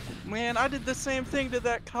 Man, I did the same thing to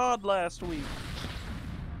that COD last week.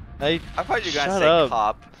 I thought you were gonna Shut say up.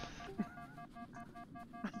 cop.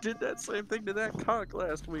 I did that same thing to that cock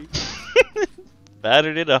last week.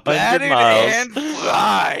 Battered it 100 Battered miles. and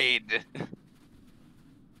fried!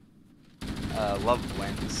 Love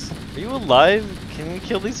wins. Are you alive? Can we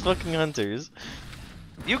kill these fucking hunters?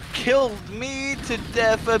 You killed me to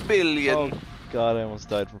death a billion. Oh god, I almost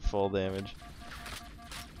died from fall damage.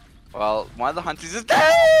 Well, one of the hunters is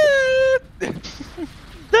dead!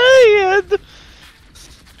 Dead!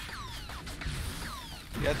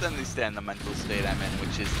 You have to understand the mental state I'm in,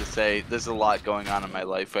 which is to say, there's a lot going on in my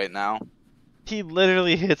life right now. He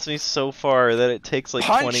literally hits me so far that it takes like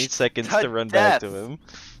 20 Punched seconds to to run back death. to him.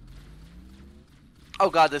 Oh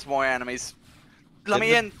god, there's more enemies. Let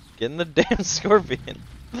me in! Get in the damn scorpion.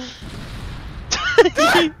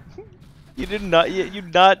 You did not.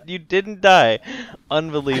 You didn't die.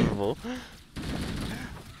 Unbelievable.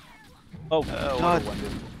 Oh What a god!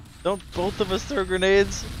 wonderful. Don't both of us throw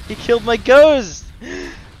grenades. He killed my ghost.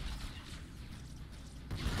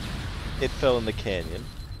 It fell in the canyon.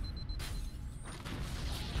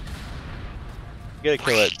 You gotta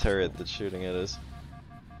kill that turret that's shooting at us.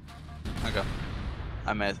 Okay.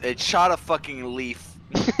 I missed. It shot a fucking leaf.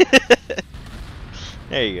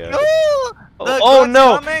 There you go. No! Oh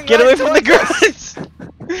no! Get away from the grass!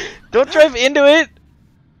 grass! Don't drive into it!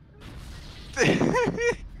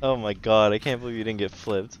 Oh my god, I can't believe you didn't get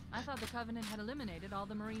flipped. I thought the Covenant had eliminated all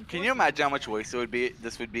the Marine Can you imagine how much worse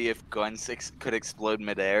this would be if guns could explode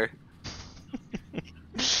midair?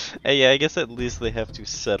 Hey, yeah, I guess at least they have to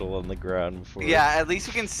settle on the ground before. Yeah, at least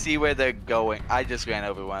we can see where they're going. I just ran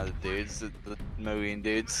over one of the dudes, the Marine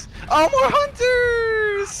dudes. Oh, more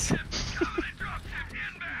hunters!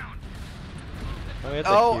 we have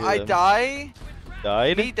to Oh, hear I them. die?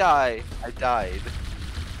 Died? Me die. I died.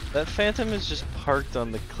 That phantom is just parked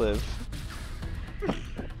on the cliff.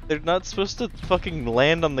 They're not supposed to fucking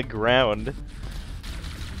land on the ground.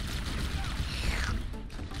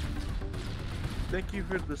 Thank you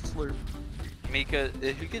for the slurp. Mika,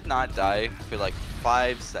 if you could not die for like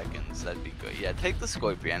 5 seconds, that'd be good. Yeah, take the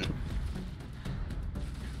scorpion.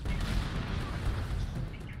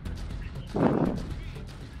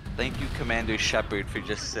 Thank you, Commander Shepard, for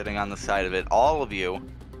just sitting on the side of it. All of you.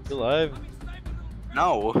 You alive?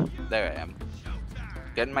 No. There I am.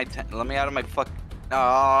 Getting my let me out of my fuck.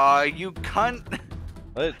 Aw, you cunt.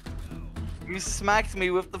 What? You smacked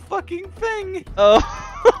me with the fucking thing. Oh!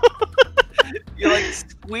 You like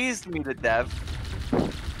squeezed me to death.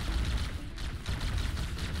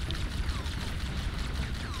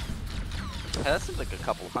 Hey, that seems like a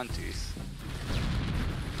couple hunters.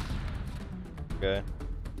 Okay.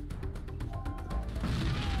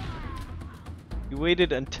 You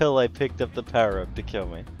waited until I picked up the power up to kill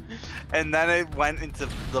me. And then it went into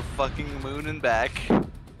the fucking moon and back.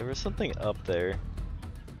 There was something up there.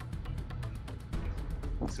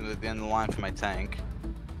 This is at the end of the line for my tank.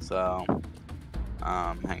 So,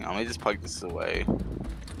 hang on, let me just plug this away.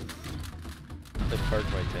 I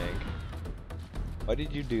parked my tank. Why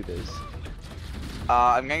did you do this?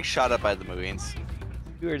 I'm getting shot at by the Marines.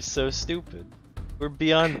 You are so stupid. We're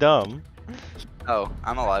beyond dumb. Oh,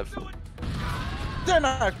 I'm alive. Then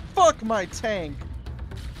I fuck my tank.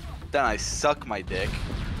 Then I suck my dick.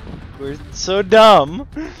 We're so dumb.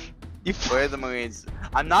 You Where are the Marines?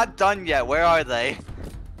 I'm not done yet. Where are they?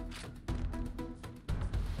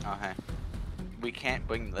 Oh, hey. We can't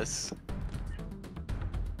bring this.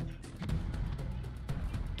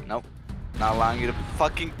 Nope. Not allowing you to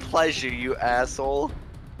fucking pleasure, you asshole.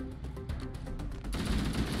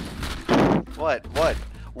 What? What?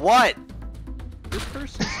 What? This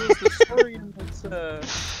person says the story in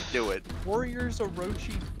this Do it. Warriors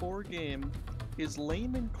Orochi 4 game is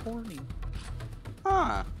lame and corny.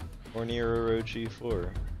 Huh. Hornier Orochi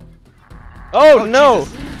 4. Oh, no!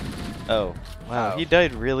 Jesus. Oh, wow, Oh. he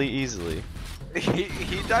died really easily.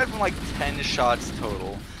 He died from like 10 shots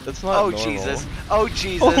total. That's not Oh normal. Jesus. Oh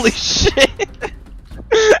Jesus. Holy shit!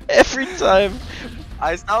 Every time.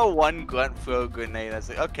 I saw one grunt throw a grenade. I was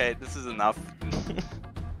like, okay, this is enough.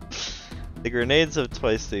 The grenades have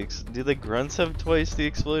twice the do the grunts have twice the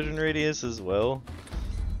explosion radius as well?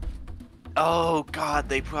 Oh god,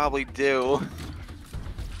 they probably do.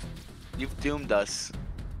 You've doomed us.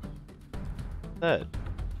 That.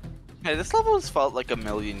 Hey, this level has felt like a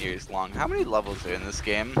million years long. How many levels are in this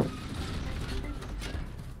game?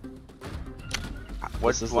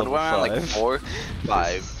 This is What level am I on, like 5. 4?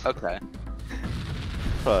 5. Okay.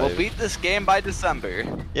 5. We'll beat this game by December.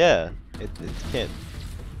 Yeah, it can't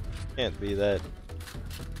be that.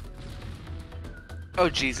 Oh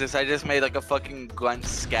Jesus, I just made like a fucking grunt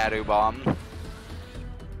scatter bomb. They're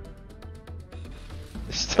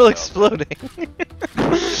still exploding.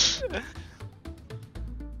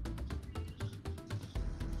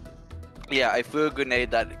 Yeah, I threw a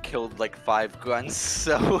grenade that killed like 5 grunts,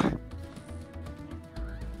 so...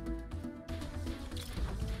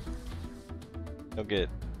 Don't get.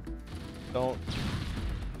 Don't.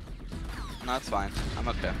 No, it's fine. I'm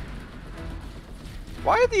okay.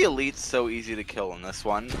 Why are the elites so easy to kill in this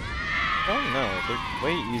one? I don't know. They're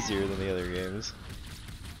way easier than the other games.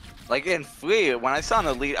 Like in 3, when I saw an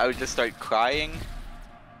elite, I would just start crying.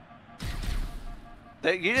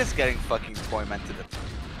 You're just getting fucking tormented.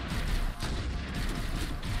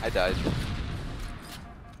 I died.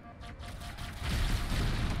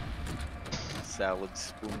 Salad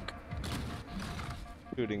spunk.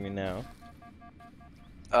 Shooting me now.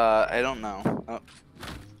 I don't know. Oh.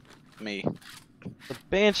 Me. The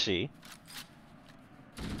Banshee.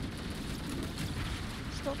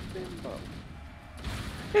 Stop bimbo.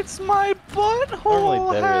 It's my butthole.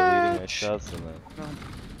 Normally better at leading my hatch. shots than that.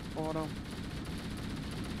 Auto.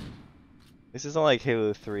 This isn't like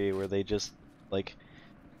Halo 3 where they just like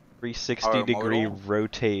 360 Are degree immortal?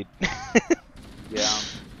 rotate. Yeah.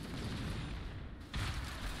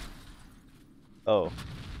 Oh.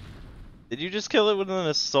 Did you just kill it with an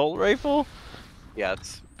assault rifle? Yeah,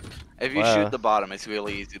 it's... If you Wow. shoot the bottom, it's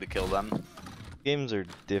really easy to kill them. Games are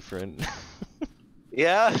different.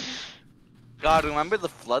 Yeah? God, remember the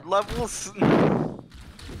flood levels? We're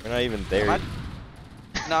not even there. Am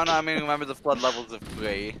No, I mean, remember the flood levels of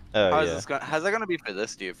 3. Oh, How's yeah. this going? How's that gonna be for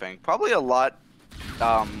this, do you think? Probably a lot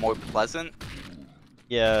more pleasant.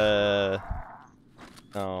 Yeah.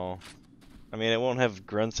 No. I mean, it won't have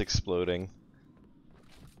grunts exploding.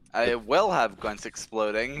 I will have grunts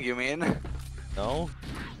exploding, you mean? No?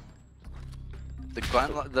 The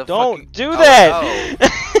grunt. The Don't fucking... do that!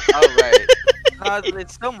 Oh, right. It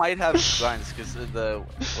still might have grunts because the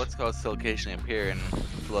what's called still occasionally appear in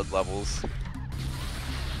flood levels.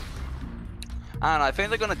 I don't know. I think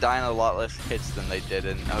they're gonna die in a lot less hits than they did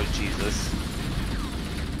in Oh Jesus.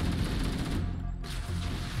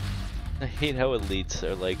 I hate how elites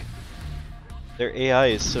are like. Their AI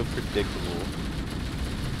is so predictable.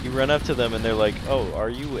 You run up to them and they're like, "Oh, are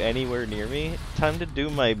you anywhere near me? Time to do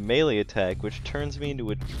my melee attack, which turns me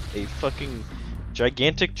into a fucking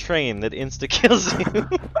gigantic train that insta-kills you."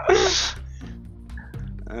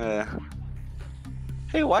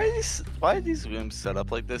 Hey, why are these rooms set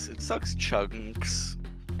up like this? It sucks chunks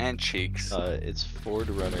and cheeks. It's Ford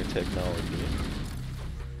Runner technology.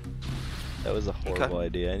 That was a horrible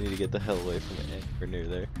idea. I need to get the hell away from anywhere near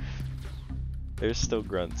there. There's still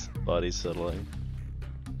grunts, bodies settling.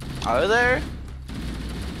 Are there?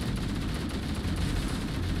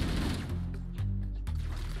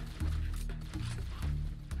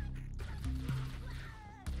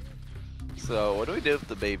 So, what do we do with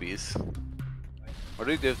the babies? What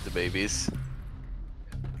do we do with the babies?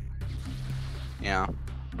 Yeah,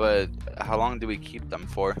 but how long do we keep them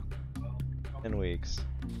for? 10 weeks.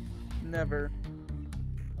 Never.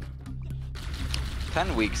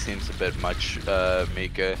 10 weeks seems a bit much,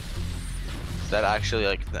 Mika. Is that actually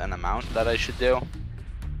like an amount that I should do?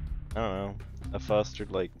 I don't know. I fostered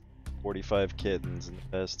like 45 kittens in the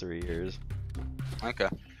past 3 years. Okay,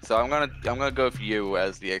 so I'm gonna go with you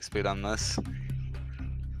as the expert on this.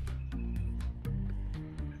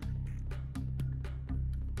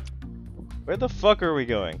 Where the fuck are we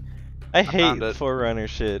going? I hate found it. Forerunner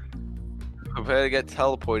shit. Prepare to get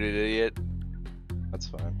teleported, idiot. That's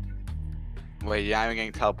fine. Wait, yeah, I'm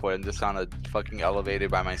getting teleported. I'm just on a fucking elevator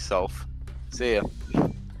by myself. See ya.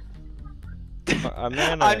 I'm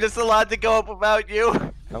gonna. I'm just allowed to go up without you.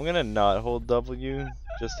 I'm gonna not hold W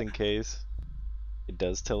just in case it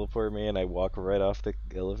does teleport me and I walk right off the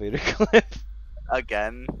elevator cliff.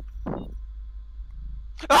 Again.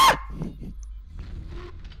 Ah!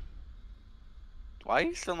 Why are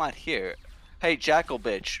you still not here? Hey, Jackal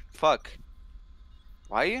bitch. Fuck.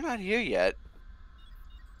 Why are you not here yet?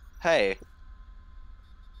 Hey.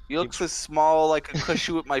 You look so small, I could crush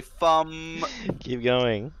you with my thumb. Keep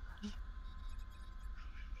going.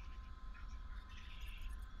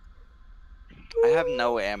 I have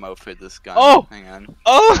no ammo for this gun. Oh! Hang on.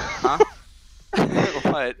 Oh! Huh?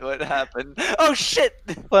 What happened? Oh shit!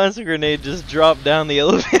 Plasma grenade just dropped down the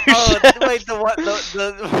elevator Oh shaft. wait, the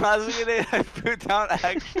plasma grenade I threw down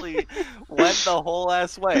actually went the whole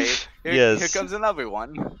ass way. Here comes another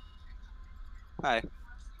one. Hi.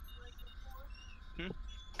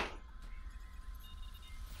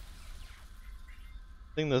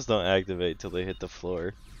 I think those don't activate till they hit the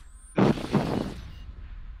floor.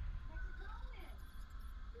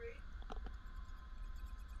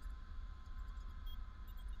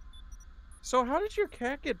 So how did your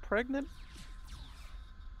cat get pregnant?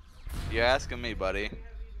 You're asking me, buddy.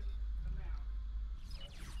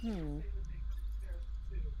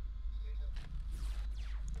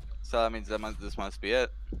 So that means this must be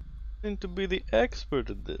it. I need to be the expert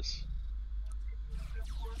at this.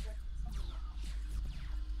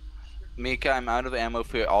 Mika, I'm out of ammo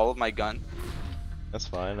for all of my gun. That's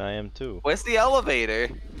fine, I am too. Where's the elevator?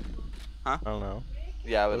 Huh? I don't know.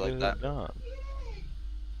 Yeah, I would Where like is that. it gone?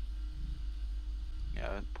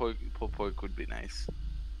 Yeah, pulled pork would be nice.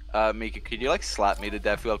 Mika, could you like slap me to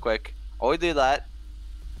death real quick? Or do that?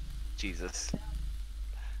 Jesus.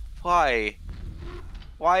 Why?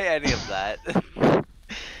 Why any of that?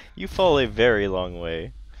 You fall a very long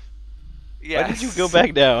way. Yes. Why did you go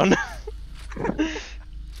back down?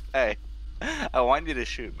 Hey, I want you to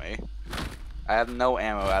shoot me. I have no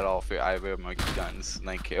ammo at all for either of my guns.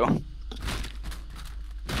 Thank you.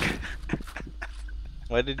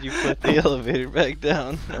 Why did you put the elevator back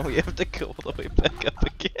down? Now we have to go all the way back up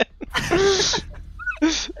again.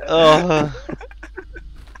 Oh.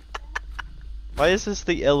 Why is this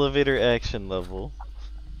the elevator action level?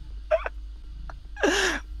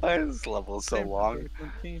 Why is this level so long?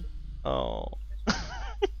 Oh.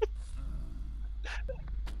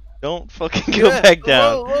 Don't fucking go back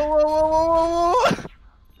down. Whoa.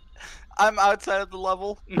 I'm outside of the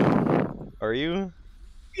level. Are you?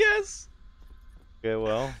 Yes. Okay,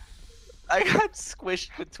 well. I got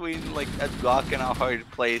squished between like a rock and a hard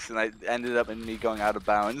place, and I ended up in me going out of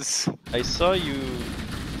bounds. I saw you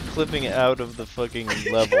clipping out of the fucking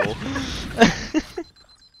level.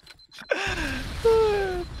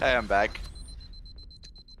 Hey, I'm back.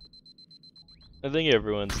 I think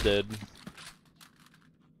everyone's dead.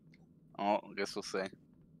 Oh, I guess we'll see.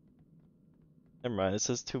 Never mind, it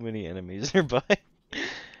says too many enemies nearby.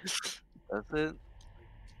 That's it.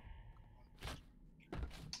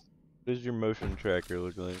 What does your motion tracker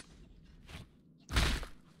look like?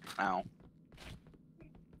 Ow.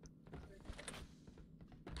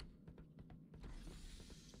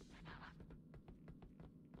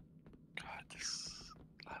 God, this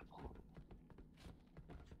level.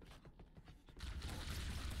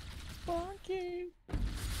 Funky.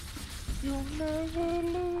 You'll never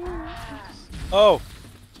lose. Oh!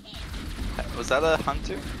 Was that a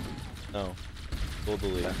hunter? No. Full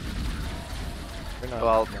delete. We're not,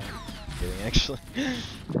 Well- no, kidding, actually.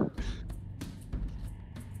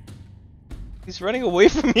 He's running away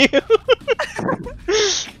from you!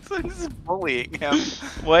 So I'm just bullying him.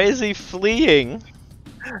 Why is he fleeing?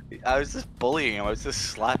 I was just bullying him. I was just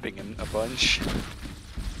slapping him a bunch.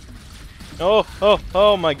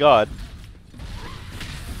 Oh my god.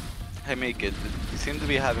 Hey, make it. You seem to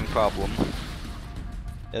be having problem.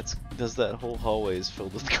 That's because that whole hallway is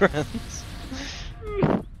filled with grunts.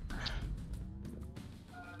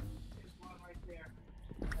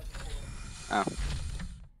 Oh.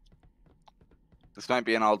 This might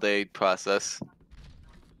be an all-day process.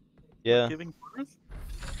 Yeah, Giving birth?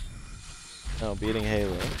 no, beating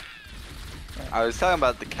Halo. I was talking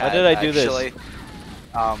about the cat. did I do this? actually.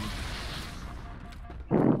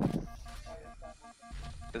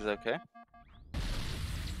 Is it okay?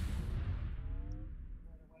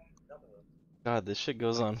 God, this shit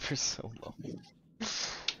goes on for so long.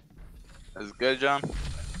 Is it good, John?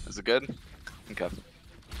 Is it good? Okay.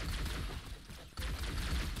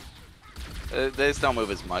 They just don't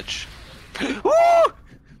move as much. Woo!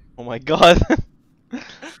 Oh my god.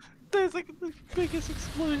 That's like the biggest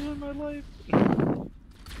explosion in my life.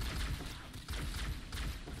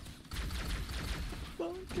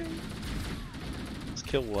 Okay. Let's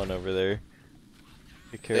kill one over there.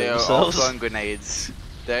 Take care They of are themselves. also on grenades.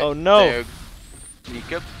 They're, Oh, no. they're-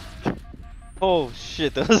 Mika? Oh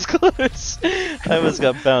shit, that was close. I almost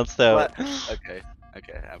got bounced out. What? Okay,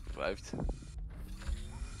 okay, I revived.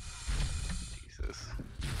 Jesus.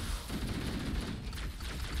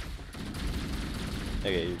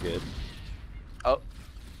 Okay, you're good. Oh,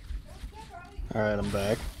 Alright, I'm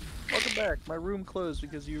back. Welcome back. My room closed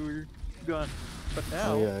because you were gone. But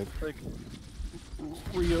now, Oh, yeah. like,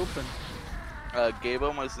 reopen. Gabe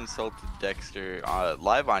almost insulted Dexter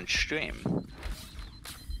live on stream.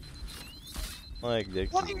 Like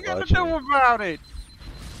Dixon What are you gonna watching. do about it?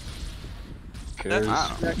 Cares.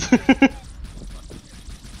 I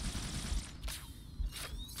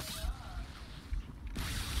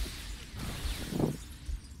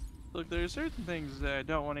Look, there are certain things that I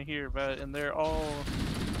don't want to hear about, and they're all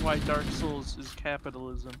why Dark Souls is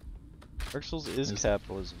capitalism. Dark Souls is Is-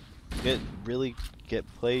 capitalism. Get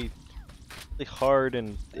played really hard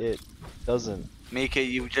and it doesn't. Mika,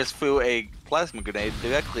 you just threw a plasma grenade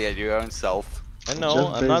directly at your own self. I know,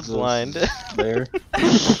 Jeff I'm not Bezos blind. is there. Do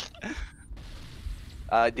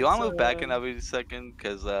you want to move back So- another second?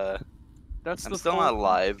 Cause That's I'm the still full- not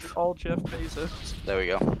live. All Jeff Bezos. There we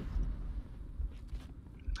go.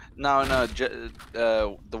 No,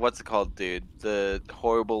 the what's it called, dude? The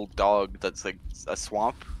horrible dog that's like a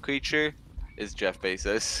swamp creature is Jeff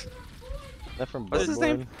Bezos. That from What's his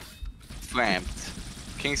name? Bloodborne?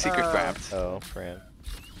 Framped. King Secret Framped. Oh, Fran.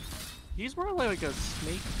 He's more like a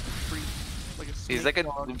snake freak. Like a snake He's like a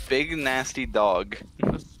dog, big nasty dog. a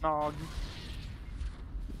snog.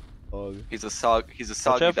 Dog. He's a soggy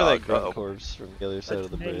Watch out for dog. that grunt Uh-oh. corpse from the other side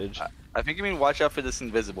of the That's me. bridge. I think you mean watch out for this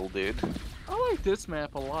invisible dude. I like this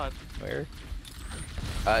map a lot. Where?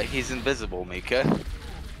 He's invisible, Mika.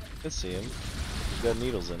 I see him. He's got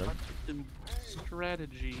needles in him. And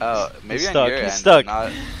strategy. Oh, maybe He's on stuck, your he's end, stuck.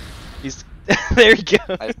 Not... He's there he goes.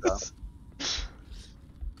 I saw.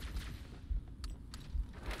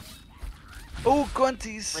 Oh,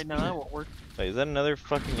 grunties! Right now, that won't work. Wait, is that another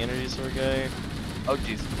fucking energy sword guy? Oh,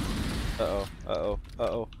 jeez. Uh-oh.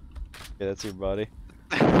 Okay, that's your body.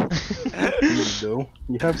 You do.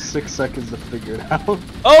 You have 6 seconds to figure it out.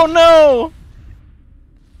 Oh no!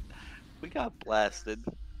 We got blasted.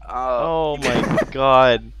 Oh my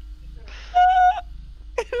god.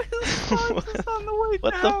 It was fun just on the way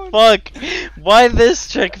What down. the fuck? Why this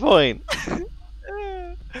checkpoint? Hey,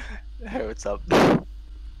 what's up?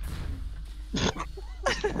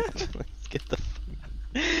 Let's get the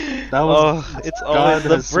That was Oh, it's God always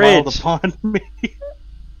has the bridge. smiled upon me.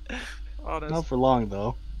 Oh, that's Not for long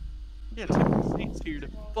though. yeah, take the seats here to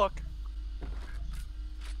fuck.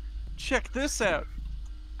 Check this out.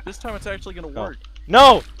 This time it's actually gonna Oh. work.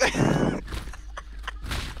 No!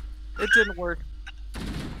 It didn't work.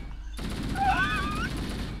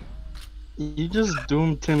 You just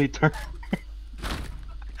doomed Timmy Turner.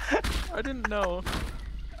 I didn't know.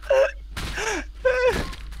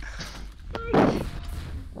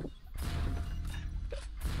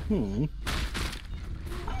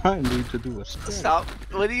 I need to do a strategy. Stop!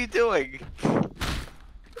 What are you doing?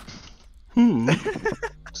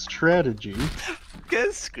 Strategy. Get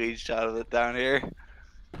a screenshot of it down here.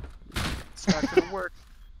 It's not gonna work.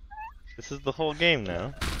 This is the whole game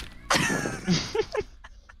now.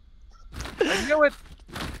 I knew it!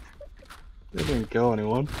 They didn't kill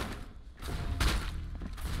anyone.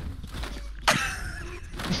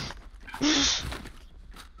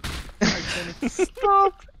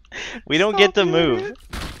 Stop! We don't get to move.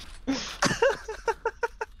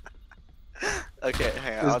 Okay,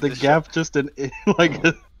 hang on. Is the gap just an like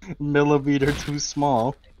a millimeter too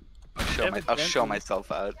small? I'll show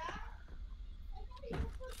myself out.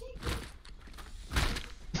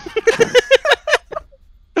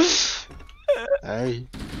 Hey.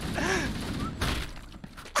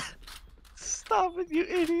 Stop it, you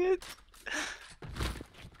idiot!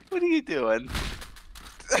 What are you doing?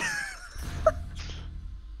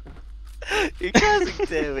 You're causing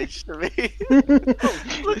damage to me.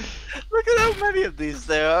 Look at how many of these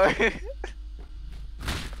there are.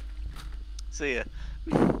 See ya.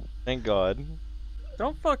 Thank God.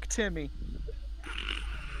 Don't fuck Timmy.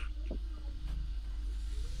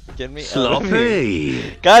 Get me out of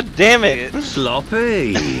here. God damn it!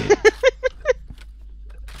 Sloppy.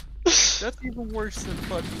 That's even worse than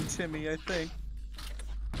fucking Timmy, I think.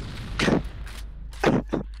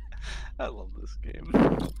 I love this game.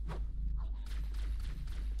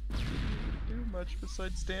 Do much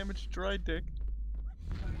besides damage dry dick.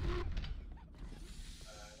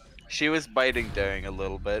 She was biting during a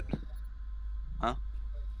little bit. Huh?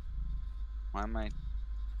 Why am I?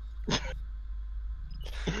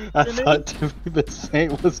 I thought Timmy the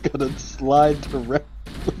Saint was gonna slide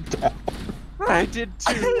directly down. I did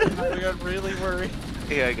too. I got really worried.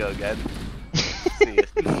 Here I go again. See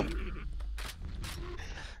ya.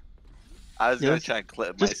 I was gonna try and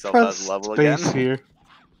clip Just myself out press of the level space again. here.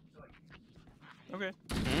 Okay.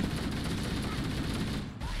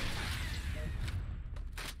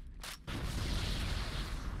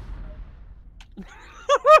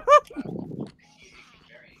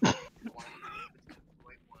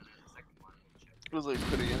 It was like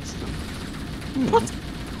pretty instant. What?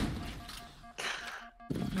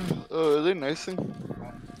 Oh, are they nicing?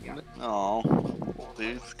 Oh,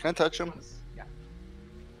 dudes, can I touch them?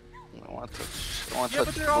 I don't want to touch. I want to Yeah,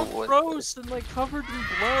 touch but they're all the boy. gross and like covered in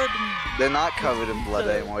blood. And... They're not covered in blood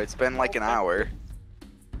anymore. It's been like an hour.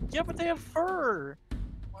 Yeah, but they have fur.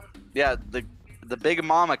 Yeah, the big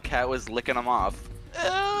mama cat was licking them off.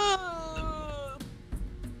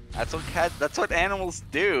 That's what animals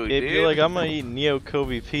do, It'd dude. be like, I'm gonna eat Neo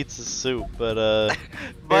Kobe pizza soup, but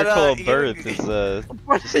But, Miracle of you- Birth is just too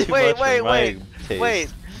much for my taste. wait.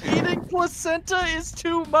 Eating placenta is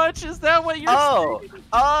too much. Is that what you're saying?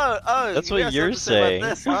 Oh. That's you what got you're something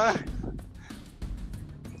to say saying. about this,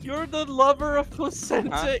 huh? You're the lover of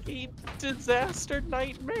placenta. Huh? Eat disaster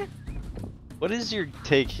nightmare. What is your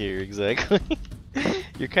take here exactly?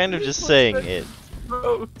 You're kind of just saying it.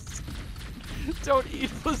 Gross. Don't eat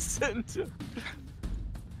placenta.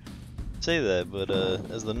 Say that, but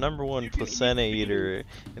as the #1 placenta eater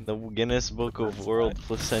in the Guinness Book of World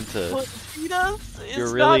Placenta, Fetus is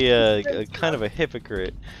you're really not a kind of a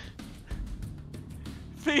hypocrite.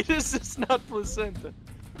 Fetus is not placenta.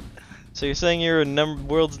 So you're saying you're a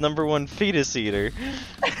world's #1 fetus eater?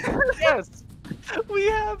 Yes. we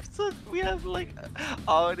have like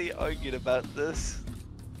already argued about this.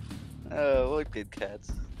 Oh, look at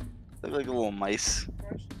cats. They're like little mice.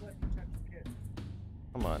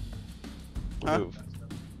 Come on. Huh? Move.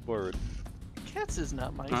 Forward. Cats is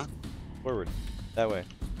not mice. Huh? Forward. That way.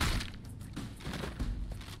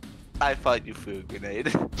 I thought you threw a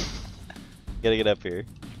grenade. Gotta get up here.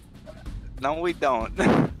 No, we don't.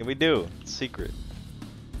 Yeah, we do. It's secret.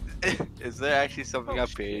 Is there actually something up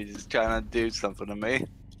here? You're just trying to do something to me.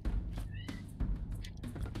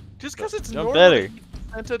 Just because it's Jump normal better. to eat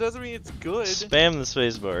placenta doesn't mean it's good. Spam the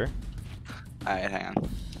spacebar. Alright, hang on.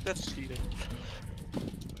 That's cheating.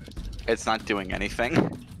 It's not doing anything.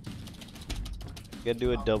 You gotta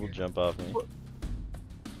do a double jump off me.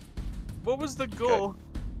 What was the goal?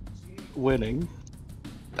 Winning.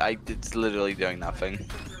 It's literally doing nothing.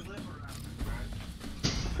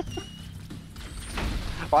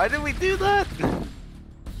 Why did we do that?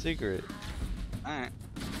 Secret. Alright.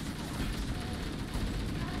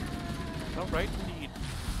 All right, indeed.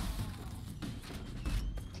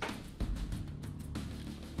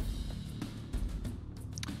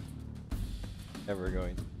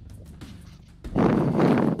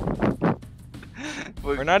 We're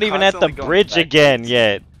We're not even at the constantly going bridge again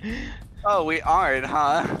yet. Oh, we aren't,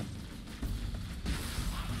 huh?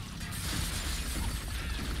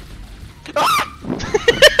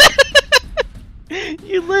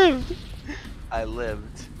 You lived. I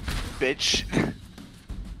lived. Bitch.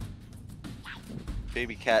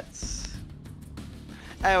 Baby cats.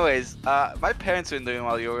 Anyways, my parents were doing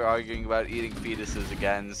while you were arguing about eating fetuses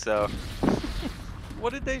again, so...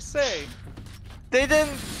 What did they say? They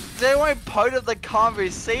weren't part of the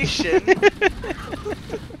conversation.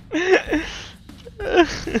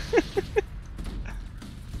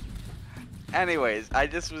 Anyways, I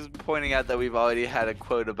just was pointing out that we've already had a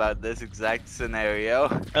quote about this exact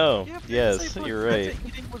scenario. Oh, Yeah, but yes, they you're said right. that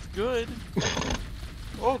eating was good.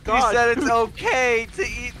 Oh You god. said it's okay to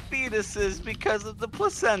eat fetuses because of the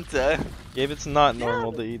placenta. Gabe, it's not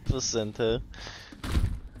normal to eat placenta.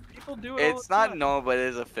 People do it all It's the not time. normal, but it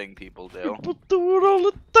is a thing people do. People do it all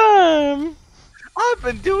the time. I've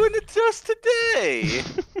been doing it just today.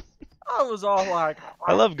 I was all like,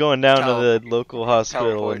 I love going down to Teleport. the local hospital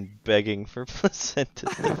Teleport. and begging for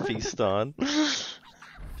placentas to feast on. You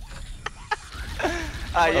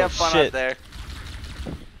have fun shit. out there.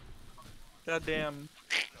 goddamn.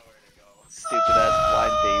 Stupid ass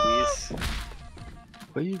blind babies.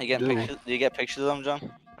 What are you You get doing? pictures? Do you get pictures of them,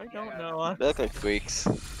 John? I don't know. They look like freaks.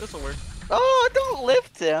 This'll work. Oh, don't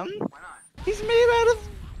lift him. He's made out of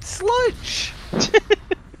sludge.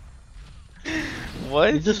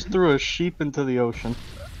 What? You just threw a sheep into the ocean.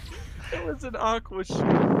 It was an aqua shoot. It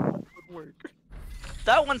would work.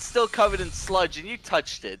 That one's still covered in sludge, and you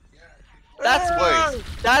touched it. That's worse.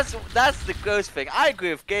 That's the gross thing. I agree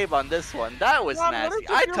with Gabe on this one. That was What nasty. is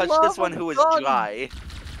I your touched love this one of who was sun? dry.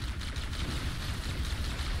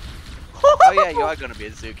 Oh yeah, you are gonna be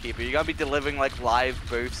a zookeeper. You're gonna be delivering like live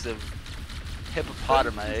births of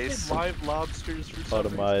hippopotamus. Live lobsters for some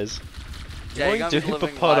reason. Hippopotamize. Yeah, you're Going gonna to be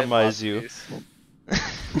delivering live hippopotamize you. lobsters.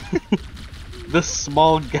 This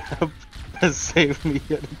small gap has saved me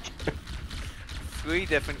yet again. 3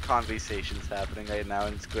 different conversations happening right now,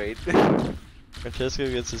 and it's great. Francesco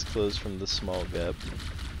gets his clothes from the small gap.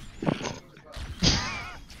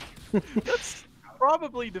 That's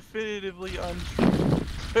probably definitively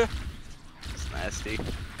untrue. It's nasty.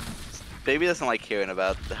 Baby doesn't like hearing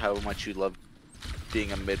about how much you love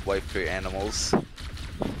being a midwife for animals.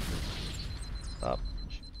 Stop.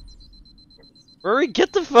 Rory,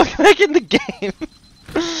 get the fuck back in the game!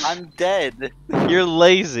 I'm dead. You're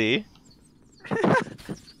lazy.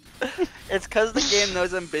 It's cause the game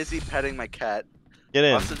knows I'm busy petting my cat. Get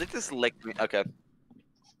in. Also, they just licked me. Okay.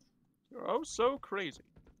 You're oh so crazy.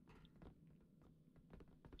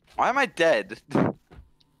 Why am I dead?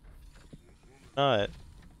 Not.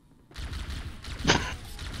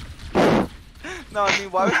 No, I mean,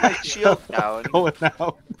 why was my shield down? Going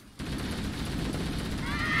out.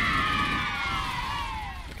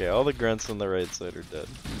 Okay, all the grunts on the right side are dead.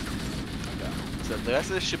 So the rest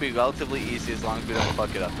of this should be relatively easy as long as we don't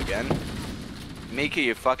fuck it up again. Mika,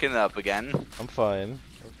 you're fucking it up again. I'm fine.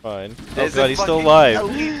 I'm fine. Oh There's god, a he's still fucking alive.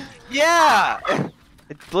 elite- Yeah!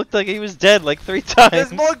 It looked like he was dead like 3 times.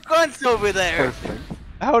 There's more grunts over there! Perfect.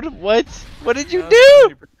 How did what? What did you Yeah,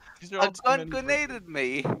 do? these are A all too grunt many grenaded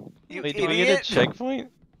me! You Wait, did we idiot! get a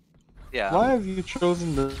checkpoint? Yeah. Why have you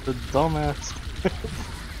chosen the dumbass?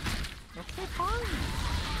 Okay, fine.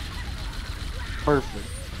 Perfect.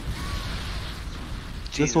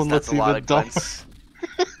 Jesus, one that's looks a lot even of dumber. grunts.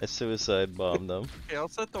 I suicide bombed them. Okay, I'll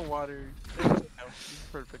set the water. No,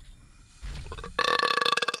 perfect.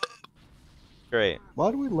 Great.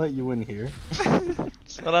 Why do we let you in here?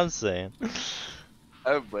 That's what I'm saying.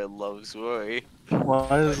 Everybody loves Rory.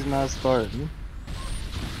 Why is it not starting?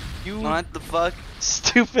 You What the fuck?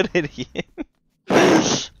 stupid idiot.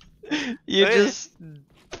 You Wait. just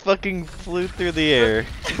fucking flew through the air.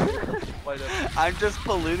 Light up. I'm just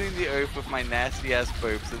polluting the earth with my nasty ass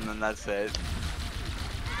burps, and then that's it.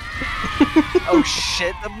 Oh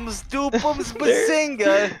shit, the Mstoopums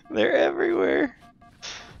Bazinga! They're everywhere.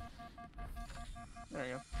 There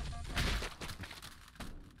you go.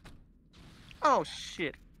 Oh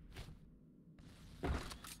shit.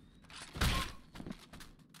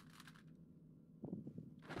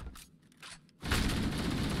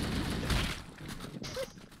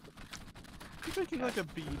 You're making like a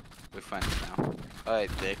bee. We're friends now. Alright,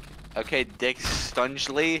 Dick. Okay, Dick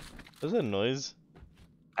Stungeley. What's that noise?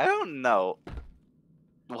 I don't know.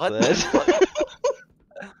 What That? the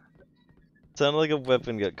fuck? Sounded like a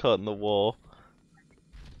weapon got caught in the wall.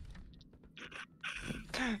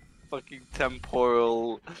 Fucking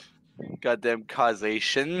temporal goddamn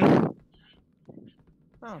causation.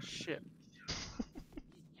 Oh shit.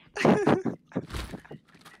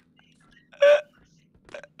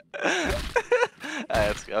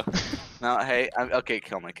 go. No, hey, okay,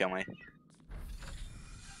 kill me.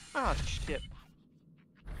 Ah, shit.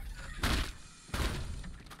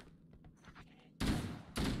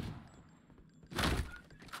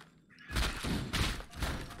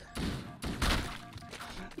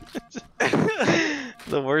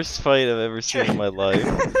 The worst fight I've ever seen in my life.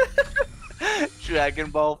 Dragon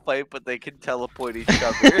Ball fight, but they can teleport each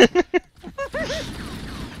other.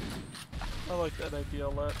 I like that idea a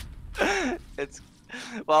lot. It's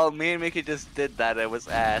well, me and Mickey just did that. It was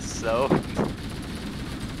ass. So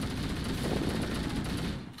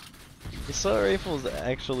The assault rifle is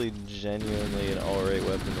actually genuinely an alright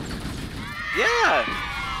weapon. yeah.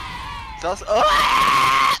 It's also.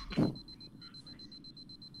 Oh!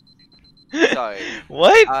 Sorry.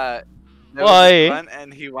 What? There was a Why? grunt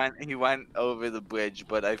and he went over the bridge,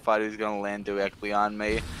 but I thought he was gonna land directly on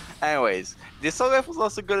me. Anyways, the assault rifle is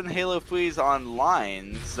also good in Halo 3's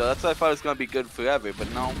online, so that's why I thought it was gonna be good forever. But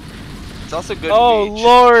no, it's also good. Oh in Reach.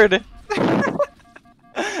 lord!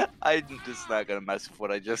 I'm just not gonna mess with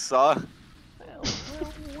what I just saw.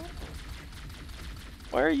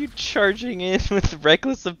 Why are you charging in with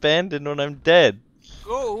reckless abandon when I'm dead?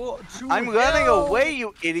 Go to I'm running hell! away,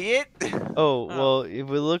 you idiot! Oh, well, it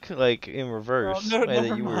would look like in reverse, no, way that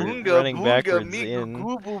never you were mind. running backwards in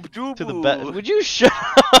to the back. Would you shut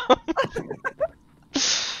up?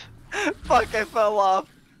 Fuck, I fell off.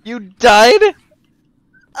 You died?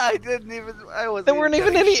 I didn't even. I wasn't. There weren't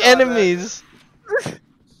even getting any shot at. enemies.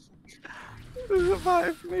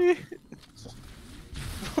 Revive me.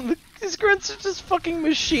 These grunts are just fucking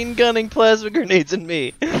machine gunning plasma grenades at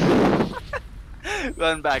me.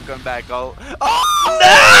 Run back. Oh!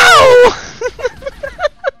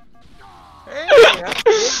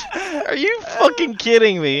 No! Are you fucking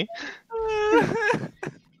kidding me?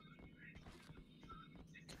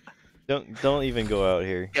 Don't even go out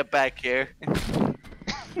here. Get back here.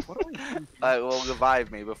 What do we do? Alright, well,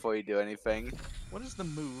 revive me before you do anything. What is the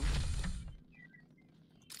move?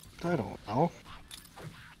 I don't know.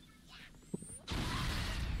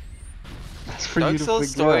 That's for you Dark to Souls'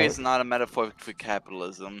 figure story out. is not a metaphor for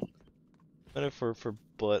capitalism. Metaphor for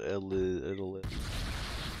butt it'll It's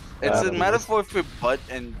a Capitalism. metaphor for butt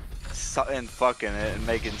and fucking it and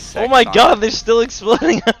making sex. Oh my on god, it. they're still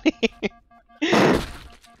exploding on me.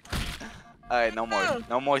 Alright, no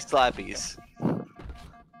more slappies.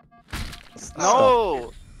 Stop.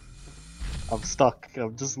 No! I'm stuck.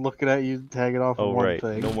 I'm just looking at you tagging off Oh of one right,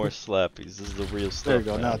 thing. no more slappies. This is the real stuff. There you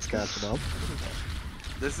go. now. Now it's catching up.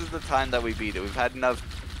 This is the time that we beat it. We've had enough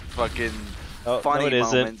fucking Oh, funny no it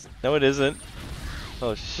moments. isn't. No it isn't.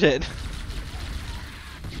 Oh shit.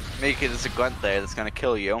 Make it as a grunt there that's gonna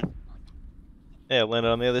kill you. Yeah, landed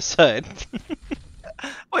on the other side.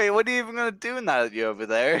 Wait, what are you even gonna do now that you're over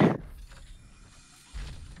there?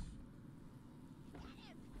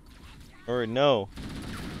 Or no.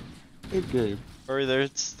 Good game. Or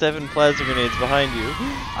there's 7 plasma grenades behind you.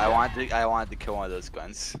 I wanted to kill one of those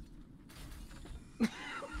grunts.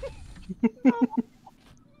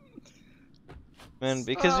 Man,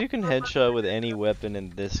 because you can headshot with any weapon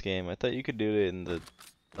in this game, I thought you could do it in the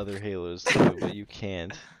other Halos too, but you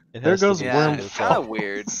can't. It There has to goes be Yeah, Worm single it's kind shot. of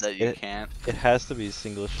weird that you can't. It has to be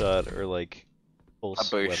single shot or like A pulse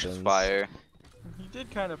burst weapons. fire. He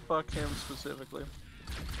did kind of fuck him specifically.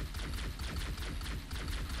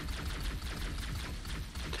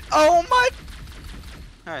 Oh my!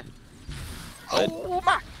 Hi. What? Oh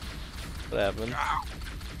my! What happened?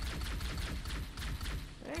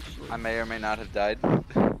 Actually, I may or may not have died.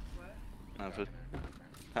 No, but...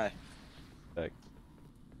 Hi. Back.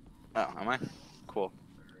 Oh, am I? Cool.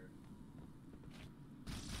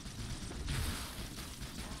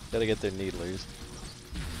 Gotta get their needlers.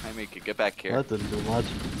 Hey Mika, get back here. That didn't do much.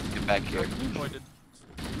 Get back here. he pointed.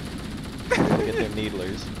 Gotta get their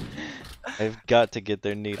needlers. I've got to get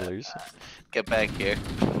their needlers. Get back here.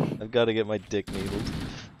 I've got to get my dick needled.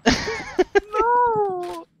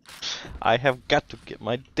 No! I have got to get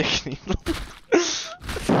my dick needled.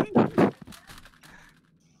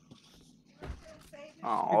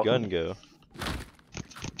 Oh. Your gun go.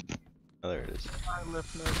 Oh, there it is. I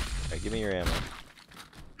left no. Alright, give me your ammo.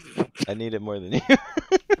 I need it more than you.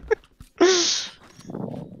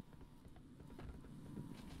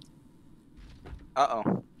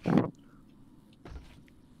 Uh-oh.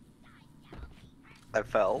 I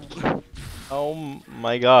fell. Oh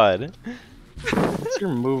my god. What's your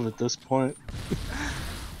move at this point?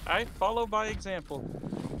 I follow by example.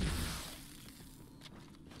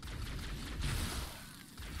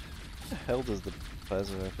 What the hell does the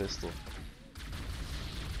plasma pistol?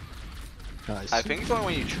 Nice. I think it's only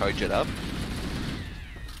when you charge it up.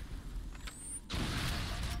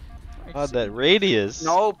 God, that radius.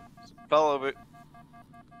 Nope. Fell over.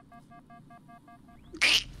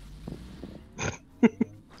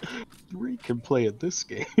 We can play at this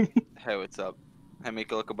game. Hey, what's up? Hey,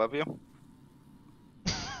 make it look above you.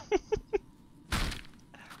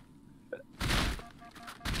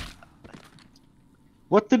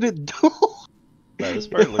 What did it do? Wow, this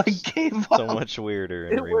part I looks gave so up. much weirder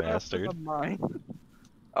and It went up to remastered. the mine.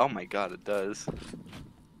 Oh my god, it does.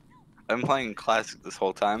 I've been playing classic this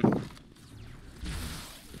whole time.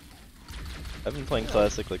 I've been playing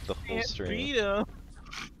classic like the whole Can't stream. beat 'em.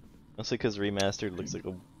 Mostly because remastered looks like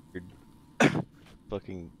a weird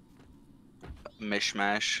fucking.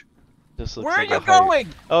 Mishmash. Just looks Where are like you a hype. going?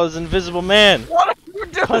 Oh, it's Invisible Man! What are you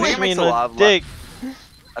doing? Punch it me makes in a the lot of dick!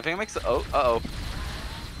 I think it makes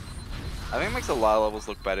I think it makes a lot of levels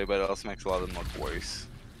look better, but it also makes a lot of them look worse.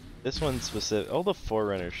 This one specific. All the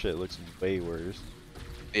Forerunner shit looks way worse.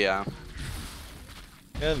 Yeah.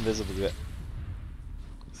 Yeah, Invisible Man.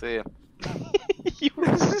 See ya. You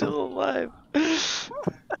were still alive.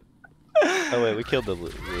 Oh wait, we killed the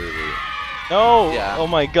Lily. No! Yeah. Oh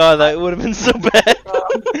my god, that would have been so bad.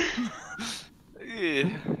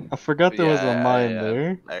 Yeah. I forgot there was a mine yeah.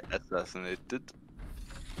 there. I assassinated.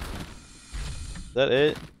 Is that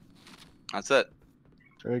it? That's it.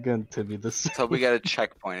 Try again, Timmy. This. So we got a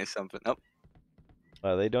checkpoint or something. Nope.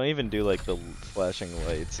 Wow, they don't even do like the flashing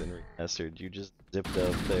lights in remastered. You just zipped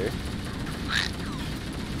up there.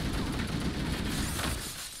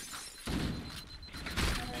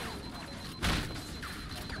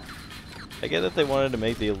 I get that they wanted to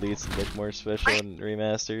make the elites look more special in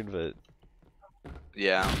remastered, but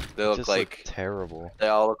Yeah, they it look just like look terrible. they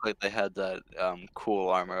all look like they had that cool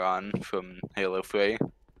armor on from Halo 3.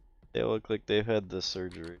 They look like they've had the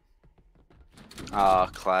surgery. Ah,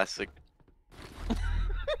 classic.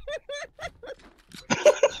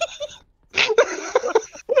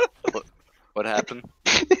 What happened?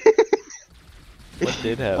 What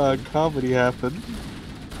did happen? Comedy happened.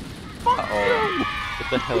 Uh-oh. Get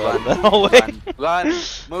the hell out of that hallway! Run!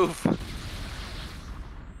 Move!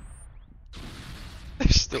 They're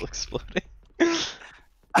still exploding.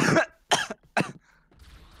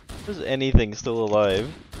 Is anything still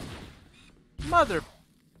alive? Mother.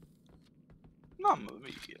 Not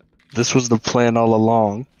movie yet. This was the plan all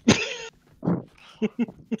along.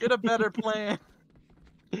 Get a better plan.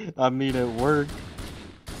 I mean, it worked.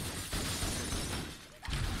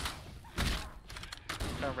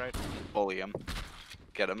 Alright. Bully him.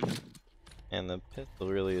 Get him. And the pistol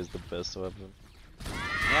really is the best weapon.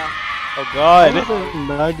 Yeah. Oh god!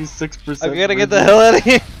 96%. I gotta get the hell out of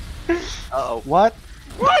here! Uh-oh. What?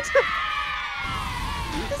 What?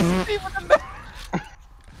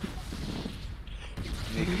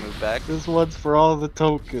 Need to move back. This one's for all the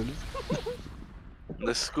tokens.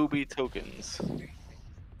 The Scooby tokens.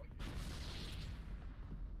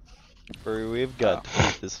 Rory, we've got to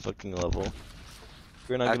beat this fucking level.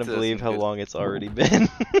 You're not After gonna this believe how good- long it's already been.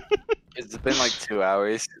 It's been like 2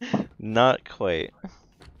 hours. Not quite.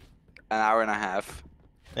 An hour and a half.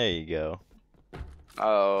 There you go.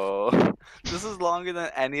 Oh. This is longer than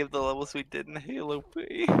any of the levels we did in Halo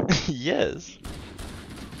 3. Yes.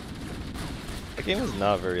 The game was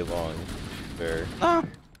not very long. Fair. Ah.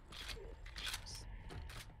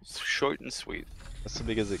 It's short and sweet. That's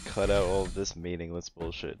because it cut out all of this meaningless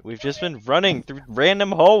bullshit. We've just been running through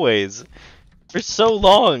random hallways for so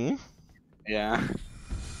long. Yeah.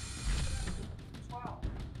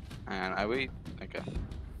 And I wait. Okay.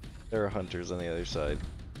 There are hunters on the other side.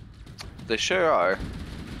 They sure are.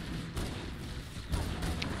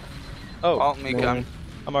 Oh, Well, Mika, man.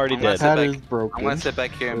 I'm already I'm gonna dead. sit That back- is broken. I'm gonna sit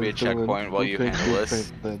back here and be a It's doing checkpoint while you okay, handle okay,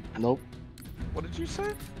 this. then. Nope. What did you say?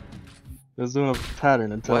 It was doing a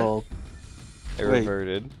pattern until. I Wait.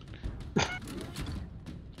 reverted.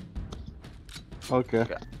 Okay.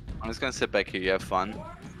 I'm just gonna sit back here. You have fun.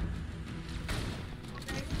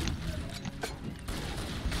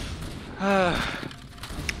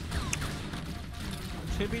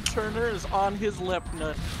 Timmy Turner is on his left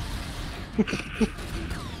nut.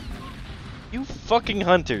 You fucking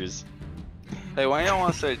hunters. Hey, why don't you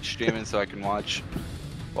want to start streaming so I can watch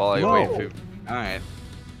while I No. wait for? All right.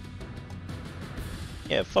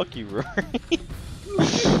 Yeah, fuck you, Rory.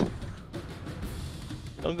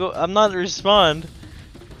 Don't go. I'm not respond.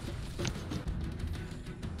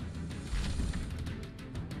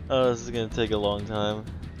 Oh, this is gonna take a long time.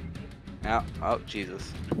 Yeah. Oh,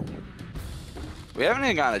 Jesus. We haven't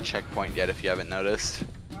even gotten a checkpoint yet. If you haven't noticed.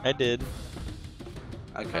 I did.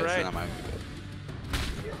 Okay, All so right. that might be good.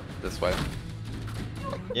 This way.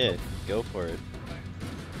 Yeah, go for it.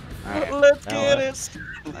 Alright. Let's Now get I- it.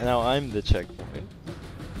 Now I'm the checkpoint.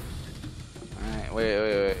 Alright.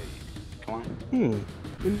 Wait. Come on.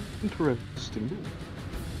 Interesting.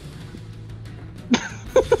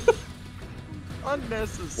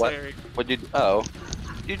 Unnecessary. What did? Oh,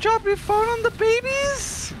 you drop your phone on the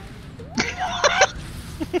babies?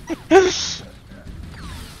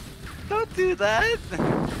 Don't do that.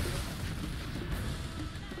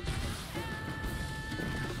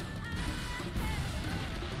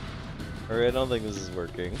 Alright, I don't think this is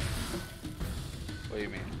working. What do you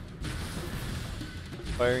mean?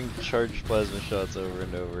 Firing charged plasma shots over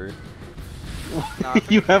and over. No,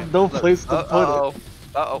 You have no place to put it.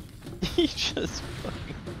 Uh-oh. He just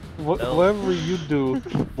fucking... Whatever you do,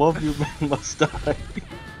 one of you men must die.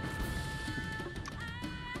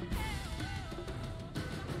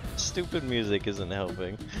 Stupid music isn't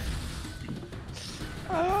helping.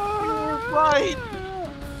 Right.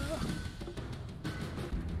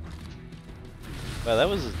 Wow, that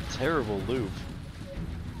was a terrible loop.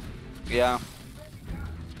 Yeah.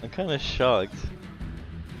 I'm kinda shocked.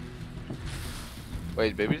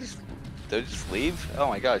 Wait, baby, did just leave? Oh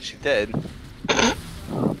my god, she did.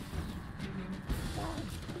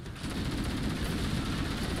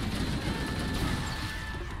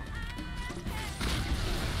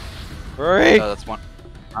 Rory! Oh, that's one.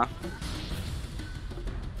 Huh?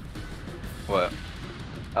 What?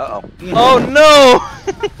 Uh-oh. Oh no!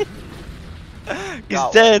 He's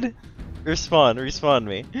Got dead! Respawn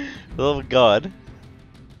me. For the love of God.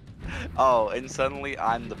 Oh, and suddenly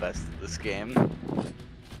I'm the best at this game.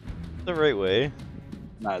 The right way.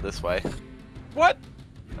 No, this way. What?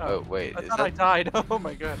 Oh, wait, I is thought that... I died. Oh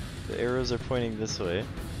my god. The arrows are pointing this way.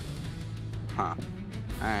 Huh.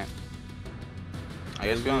 Alright. I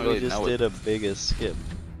guess we don't We really just know did a big skip.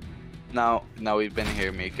 No, we've been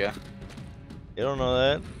here, Mika. You don't know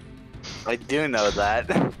that? I do know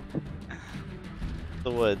that.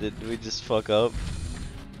 So what, did we just fuck up?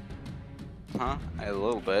 Huh? A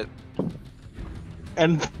little bit.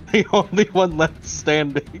 And the only one left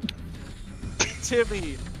standing.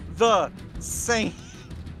 Timmy the Saint.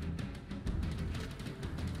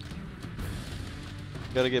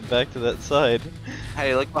 Gotta get back to that side.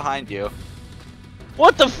 Hey, look behind you.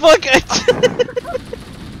 What the fuck?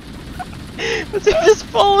 Was he just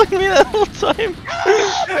following me that whole time?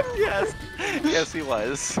 Yes. Yes, he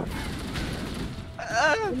was.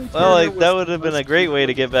 Well, like, that would have been a great way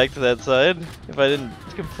to get back to that side if I didn't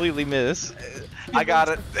completely miss. I got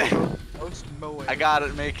it. Most mowing. I got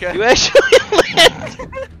it, Mika. You actually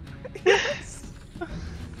landed! Yes.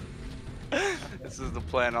 This is the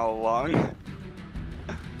plan all along.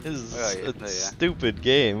 This is Oh, yeah, a yeah. stupid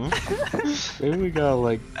game. Maybe we gotta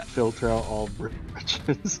like filter out all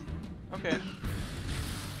bridges. Okay.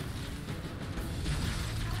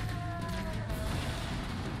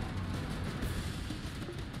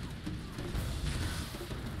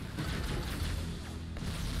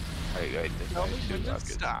 Wait, Tell me when to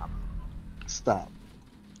stop. Stop.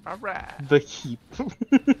 Alright. The heap.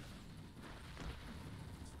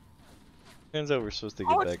 Turns out we're supposed to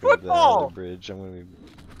Oh, get it's back over that football! other bridge. I'm gonna be...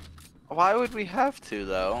 Why would we have to,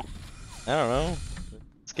 though? I don't know.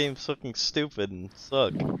 This game's fucking stupid and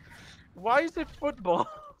suck. Why is it football?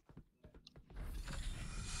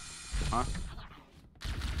 Huh?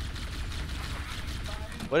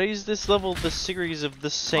 Why is this level the series of the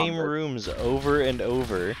same Bert. rooms over and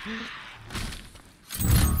over?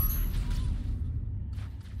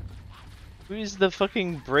 Who's the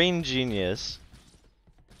fucking brain genius?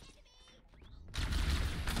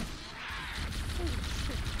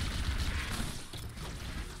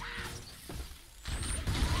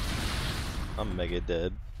 I'm mega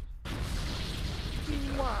dead.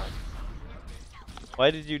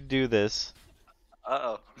 Why did you do this?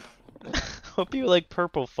 Uh-oh. Hope you like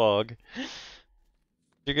purple fog.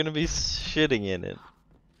 You're gonna be shitting in it.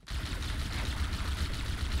 I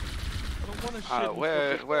don't want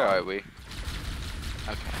to shit. Where are we?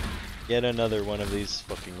 Okay. Get another one of these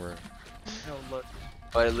fucking rooms. No, look.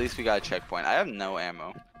 But at least we got a checkpoint. I have no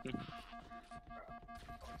ammo.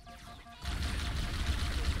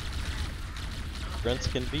 Grunts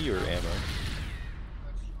can be your ammo.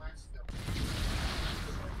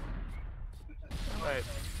 Alright.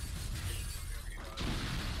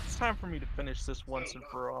 It's time for me to finish this once and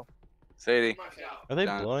for all. Sadie, Are they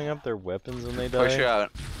Done. blowing up their weapons when they die? push her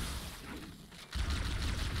out.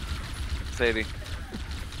 Sadie.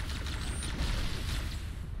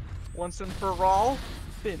 Once and for all,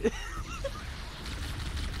 finish.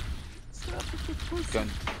 Stop with the pussy.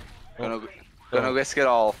 Gonna risk it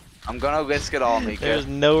all. I'm gonna risk it all, Mika. There's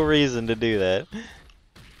no reason to do that.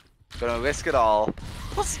 Gonna risk it all.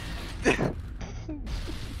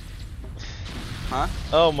 Huh?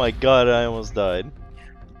 Oh my god, I almost died.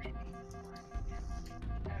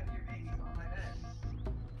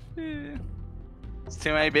 There's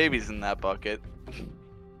too many babies in that bucket.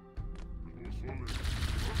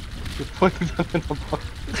 You're putting them in a bucket.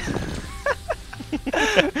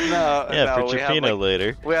 No, Yeah, no, for we have, Chipino like,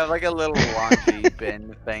 later. we have like a little laundry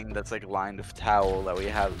bin thing that's like lined with towel that we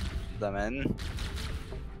have them in.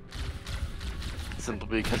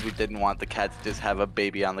 Simply because we didn't want the cat to just have a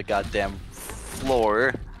baby on the goddamn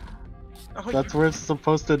floor. Oh, That's where it's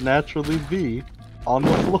supposed to naturally be. On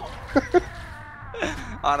the floor.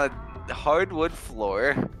 On a hardwood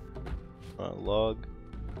floor. On a log.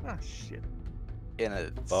 Oh shit. In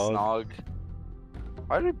a Bog. snog.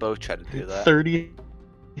 Why did we both try to do that? 30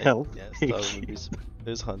 health. Yes,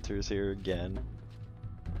 there's hunters here again.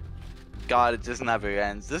 God, it just never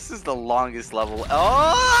ends. This is the longest level.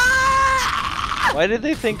 Oh! Why did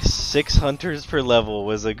they think 6 hunters per level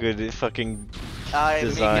was a good fucking Mika,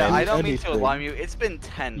 design? I don't mean to Anything. alarm you. It's been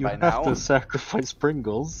 10 You by have now. to sacrifice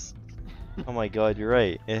Pringles. Oh my god, you're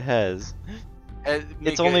right. It has. It's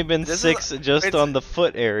Mika, only been this 6 is, just it's- on the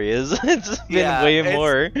foot areas. It's been yeah, way it's-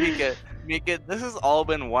 more. Mika, this has all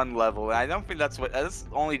been one level, and I don't think that's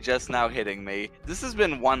only just now hitting me. This has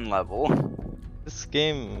been one level. This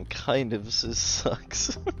game kind of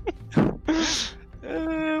sucks.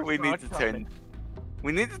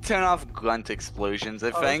 We need to turn off grunt explosions,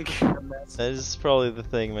 I think. That is probably the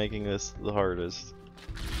thing making this the hardest.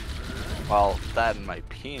 Well, that and my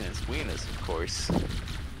weenus, of course.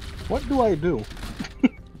 What do I do?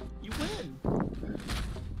 You win.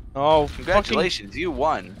 Oh, Congratulations, you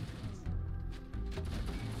won.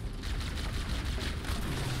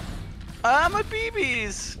 Ah, my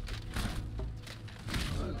BBs!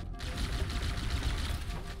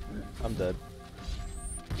 I'm dead.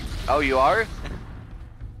 Oh, you are?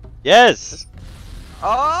 Yes!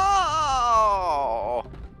 Oh!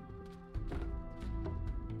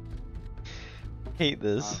 Hate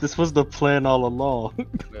this. This was the plan all along. Wait,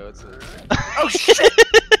 what's this? Oh shit!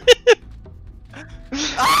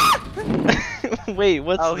 Ah! Wait,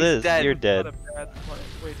 what's Oh, he's this? dead. You're What dead. a bad play.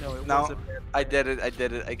 Wait, no, it No, was a bad I did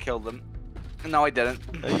it, I killed him. No, I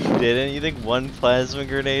didn't. No, you didn't? You think one plasma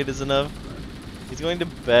grenade is enough? He's going to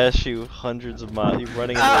bash you hundreds of miles. You're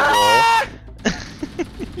running into Ah! a wall.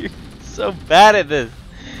 You're so bad at this.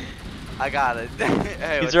 I got it.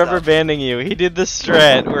 Hey, He's what's rubber up? banding you. He did the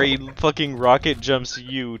strat where he fucking rocket jumps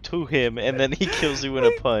you to him and then he kills you in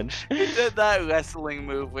a punch. He did that wrestling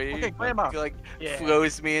move where he Okay, Grandma. like Yeah.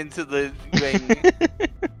 throws me into the ring,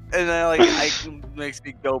 and then like makes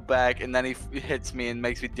me go back, and then he hits me and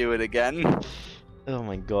makes me do it again. Oh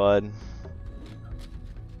my god.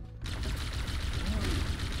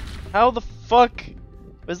 How the fuck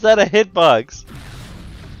was that a hitbox?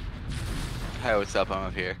 Hey, what's up? I'm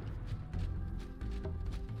up here.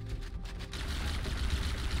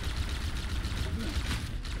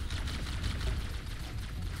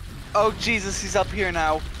 Oh Jesus, he's up here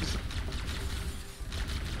now.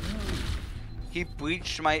 He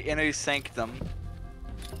breached my inner sanctum.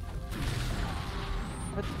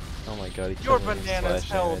 Oh my god, he Your killed me with bananas slash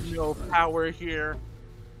held damage. no power here.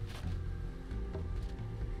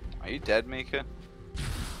 Are you dead, Mika?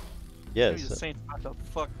 Maybe the Yes. Saints got the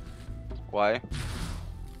fuck. Why?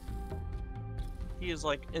 He is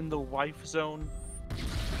like in the wife zone.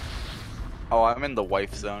 Oh, I'm in the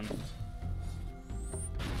wife zone.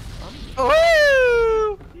 Um,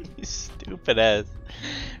 Woo! You stupid ass.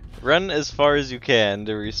 Run as far as you can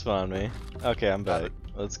to respawn me. Okay, I'm Got back.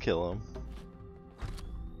 Let's kill him.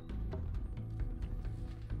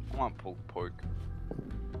 I want pulled pork.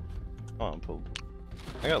 Come on, Pope.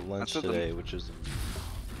 I got lunch That's what the- today, which is...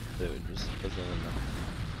 Dude, just wasn't enough.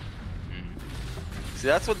 See,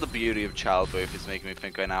 that's what the beauty of childbirth is making me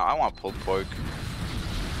think right now. I want pulled pork.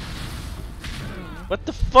 What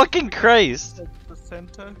the fucking Christ? the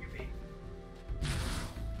placenta.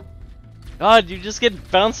 God, you just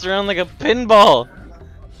get bounced around like a pinball!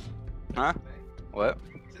 Huh? What?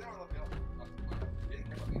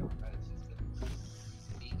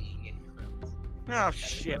 Oh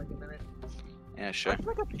shit. Yeah, sure. I'd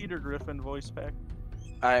like a Peter Griffin voice back.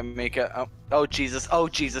 Alright, Mika. Oh Jesus. Oh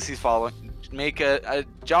Jesus, he's following. Mika,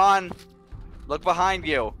 John, look behind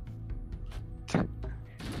you.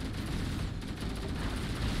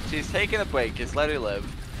 She's taking a break. Just let her live.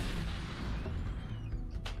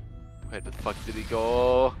 Where the fuck did he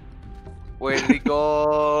go? Where did he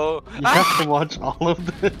go? You have to watch all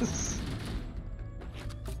of this.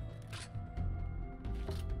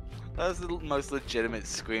 That was the most legitimate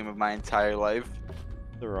scream of my entire life.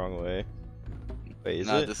 The wrong way. Wait, is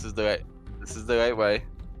No, it? this is the right. This is the right way.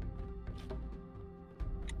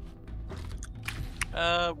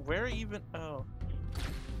 Where even? Oh.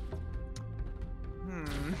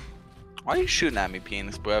 Why are you shooting at me,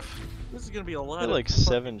 penis breath? This is gonna be a I lot did of like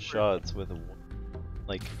 7 shots with a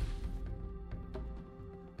like.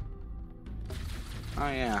 Oh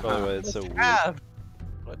yeah. Probably huh. why it's so weird. have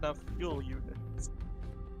enough fuel units.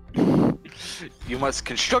 You must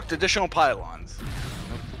construct additional pylons.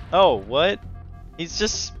 Oh, what? He's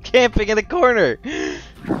just camping in a corner.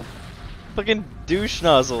 Fucking douche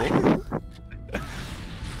nozzle.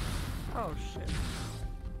 Oh shit.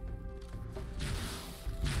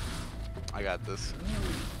 I got this.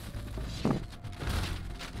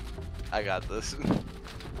 I got this.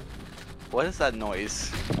 What is that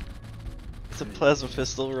noise? It's a plasma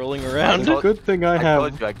pistol rolling I around. told- Good thing I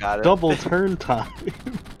told have you I got it. double turn time.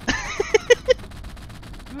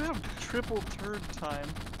 You have triple turn time.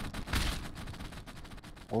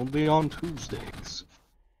 Only on Tuesdays.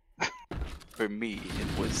 For me,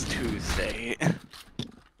 it was Tuesday.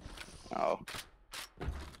 Oh.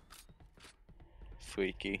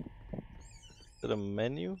 Freaky. Is it a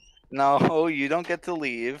menu? No, you don't get to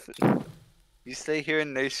leave. You stay here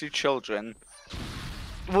and nurse your children.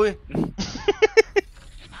 What?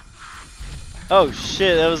 Oh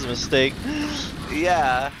shit, that was a mistake.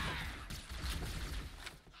 Yeah.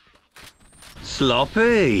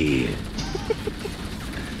 Sloppy.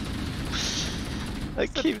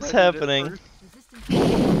 That keeps Predator happening. first.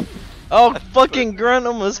 Resistance. Oh, fucking grunt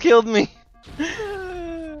almost killed me.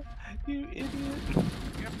 You idiot.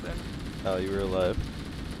 Yep, then. Oh, you were alive.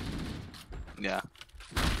 Yeah.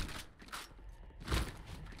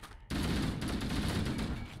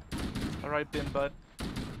 Alright, bin butt.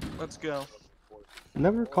 Let's go.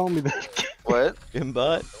 Never call me that. What?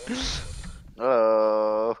 Imbot.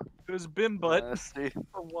 Oh. It was bin butt Let's see.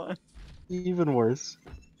 for one. Even worse.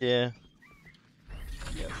 Yeah.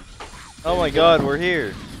 Yes. Oh my god, we're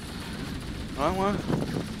here. What?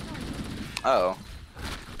 Oh.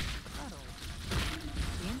 Subtle.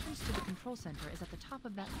 The entrance to the control center is at the top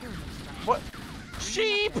of that pyramid structure. What? Bring me up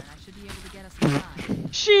Sheep! there and I should be able to get us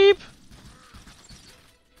inside. Sheep!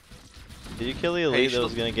 Did you kill the elite that Hey,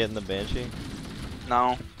 was gonna get in the Banshee?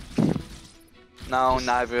 No. No,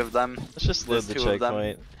 neither of them. Let's just load There's the 2 of them.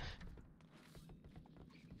 checkpoint.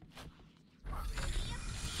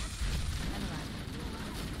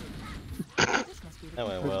 This must be the That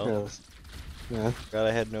went control well. Yes. Yeah. God,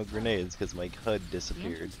 I had no grenades because my HUD The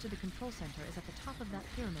disappeared. entrance to the control center is at the top of that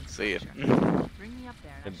pyramid See ya. structure. Bring me up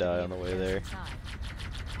there and I I'd should die be on the able way to get us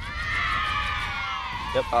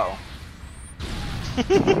there.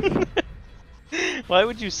 inside. Oh. Why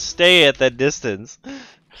would you stay at that distance?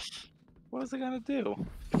 What was I gonna do?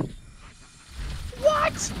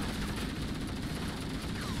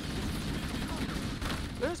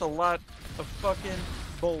 There's a lot of fucking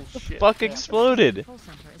bullshit. Fuck happening. exploded! The control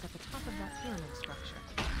center is at the top of that pyramid structure.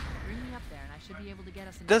 Bring me up there and I should be able to get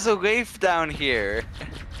us inside. There's a wraith down here.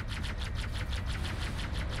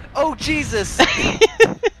 Oh Jesus!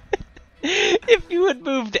 If you had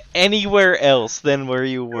moved anywhere else than where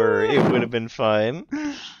you were, it would have been fine.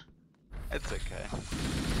 It's okay.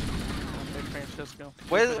 Hey, Francesco.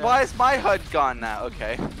 Why is my HUD gone now?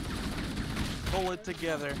 Okay. Pull it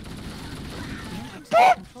together. The entrance to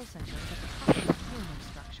the control center is at the top of that pyramid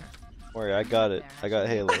structure. Worry, I got it. I got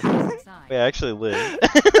Halo. Get us inside. Wait, I actually live.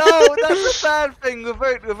 No, that's a bad thing.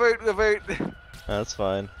 Revert, revert, revert. That's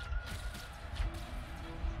fine.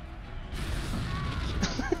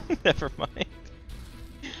 Never mind.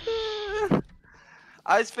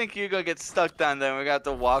 I was thinking you're gonna get stuck down there and we're gonna have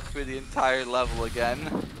to walk through the entire level again.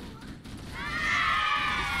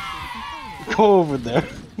 Go over there.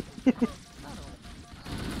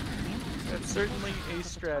 That's certainly a At the top of that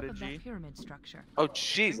strategy. pyramid structure. Oh Bring me up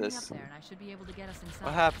Jesus. there and I should be able to get us inside.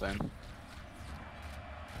 What happened?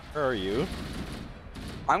 Where are you?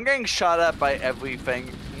 I'm getting shot at by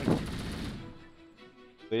everything.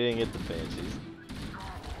 We didn't get the Banshees.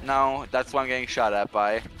 No, that's what I'm getting shot at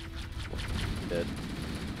by. Dead.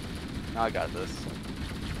 No, I got this.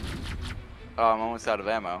 Oh, I'm almost out of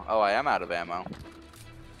ammo. Oh, I am out of ammo.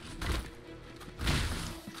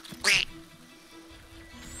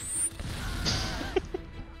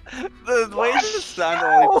 The way the sound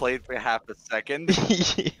only played for half a second.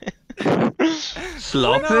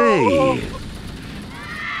 Sloppy.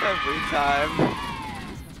 Every time.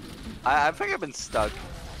 I think I've been stuck.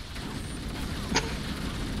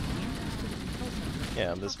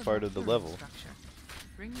 Yeah, on this part of the level.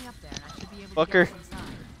 Bring me up there and I should be able Fucker. to get us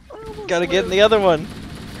inside. Gotta get in the other one.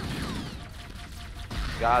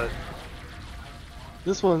 Got it.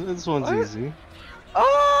 This one's What? easy.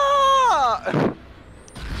 Ah!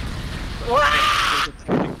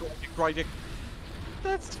 Wow! Grinding.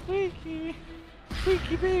 That's freaky.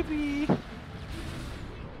 Freaky baby.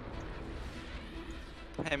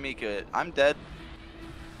 Hey Mika, I'm dead.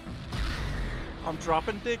 I'm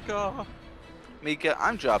dropping dick off. Mika,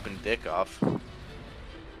 I'm dropping dick off.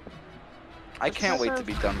 I This can't guy wait to says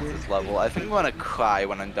be done with weird this level. I think I'm gonna cry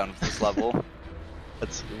when I'm done with this level.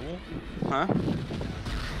 At school? Huh?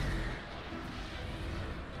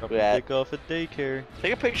 Dropping Rat. dick off at daycare.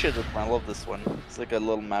 Take a picture of this one. I love this one. It's like a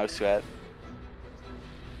little mouse rat.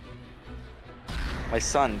 My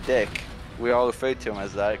son, Dick. We all refer to him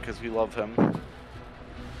as that because we love him.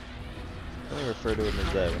 Only refer to him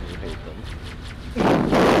as that when you hate them.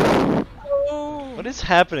 Oh. What is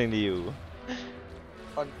happening to you?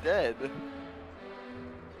 I'm dead.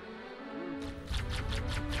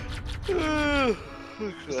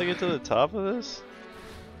 Just to get to the top of this?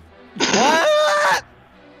 What?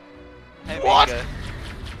 Hey, What? Mika.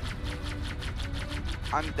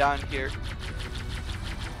 I'm down here.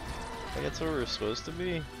 I think that's where we're supposed to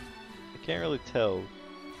be. I can't really tell.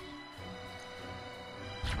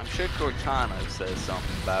 I'm sure Cortana says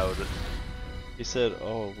something about it. He said,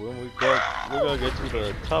 "Oh, when we're gonna get to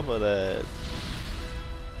the top of that."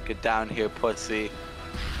 Get down here, pussy.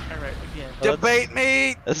 Alright, again. Oh, Debate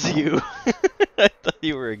me! That's you. I thought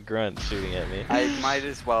you were a grunt shooting at me. I might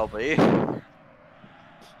as well be.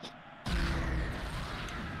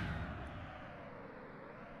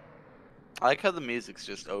 I like how the music's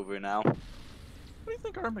just over now. What do you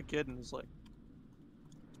think Armageddon is like?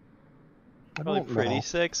 I Probably don't pretty know.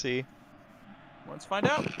 sexy. Let's find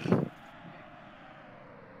out.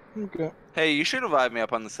 Okay. Hey, you should revive me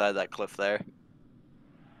up on the side of that cliff there.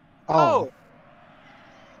 Oh.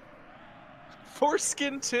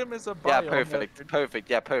 Foreskin Tim is a Yeah, bio. perfect. Perfect.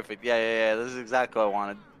 Yeah, perfect. Yeah. This is exactly what I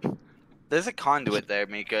wanted. There's a conduit there,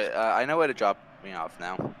 Mika. I know where to drop me off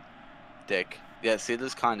now. Dick. Yeah, see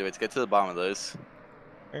those conduits. Get to the bottom of those.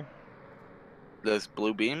 Where? Those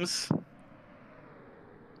blue beams.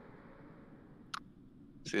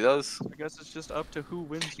 See those? I guess it's just up to who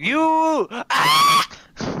wins. You! Ah!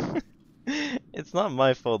 It's not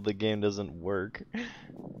my fault the game doesn't work.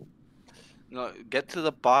 No, get to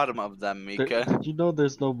the bottom of them, Mika. Did you know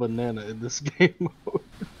there's no banana in this game mode?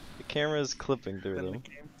 The camera is clipping through Then the them.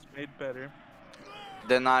 game's made better.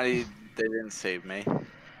 They're not. They didn't save me.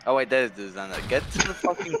 Oh wait, that is design. Get to the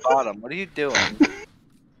fucking bottom. What are you doing?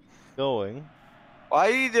 Going. Why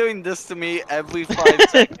are you doing this to me every 5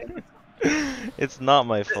 seconds? It's not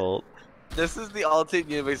my fault. This is the alternate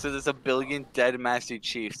universe, so there's a billion dead Master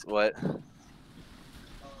Chiefs. What?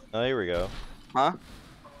 Oh, here we go. Huh?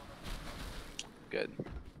 Good.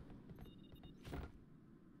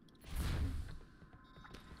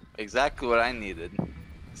 Exactly what I needed.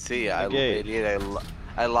 See ya, Okay. idiot.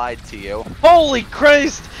 I lied to you. Holy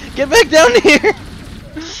Christ! Get back down here!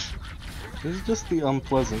 This is just the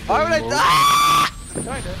unpleasant Why would I game mode. die?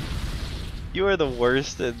 Kinda. You are the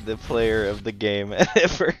worst the player of the game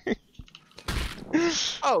ever.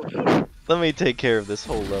 Oh, Let me take care of this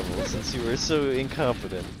whole level since you were so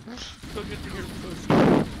incompetent. Still get to hear close.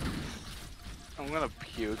 I'm gonna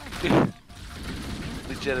puke.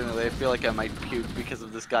 Legitimately, I feel like I might puke because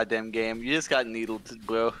of this goddamn game. You just got needled,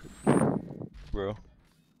 bro. Bro.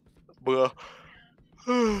 Bro.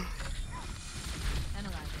 Analyzing.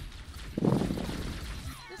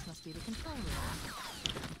 This must be the control room.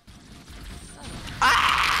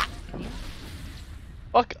 Ah!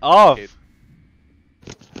 Fuck off! Okay.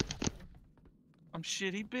 I'm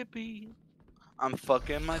shitty Bippy. I'm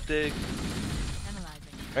fucking my dick. Analyzing.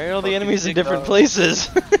 Why are all the Fucking enemies in dick different dog. places?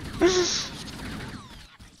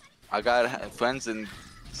 I got friends in The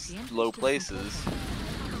entrance low to the places. control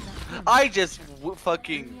room. I just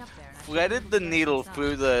fucking Bring me up there and I can threaded the figure needle this out.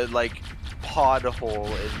 through the like pod hole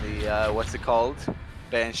in the what's it called?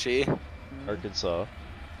 Banshee, Arkansas.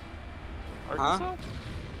 Arkansas?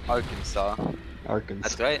 Arkansas. Arkansas.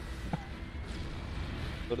 That's right.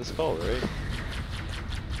 What it's called, right?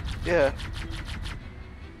 Yeah.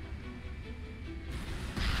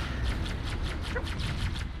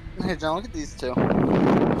 Hey John, look at these two.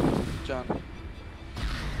 John.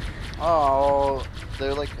 Oh,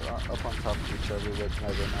 they're like up on top of each other, but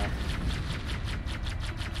never not.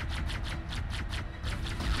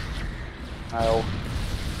 Ow.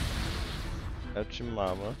 That's your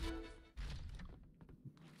mama.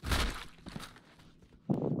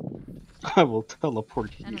 I will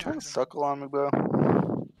teleport you. You trying to suckle on me, bro?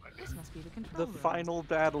 This must be the control The room. final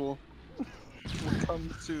battle will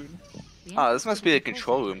come soon. The Oh, this entrance must to be the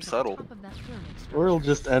control control center room, is at the subtle. top of that pyramid structure. Or it'll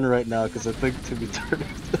just end right now because I think to be turned.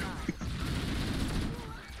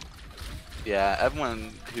 Yeah,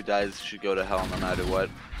 everyone who dies should go to hell no matter what.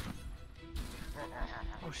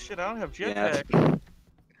 Oh shit, I don't have Yeah. jetpack.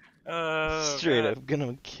 Straight God. up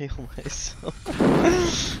gonna kill myself.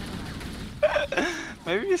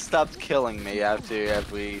 Maybe you stopped killing me after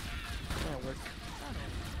every.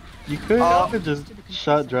 You could have just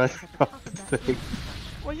shot Dragon off the stage.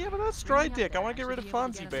 Well, yeah, but that's Dry Dick. I want to get rid of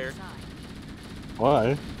Fonzie Bear.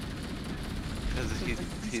 Why? Because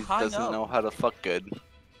he high doesn't up. know how to fuck good.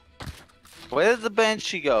 Where did the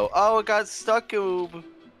Banshee go? Oh, it got stuck in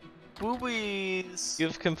boobies.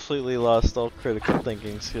 You've completely lost all critical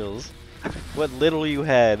thinking skills. What little you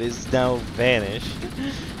had is now vanished.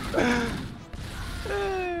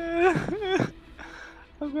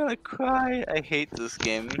 I'm gonna cry. I hate this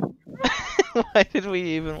game. Why did we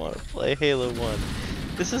even want to play Halo 1?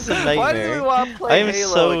 This is a nightmare. Why do we want to play I am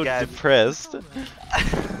Halo so again? depressed.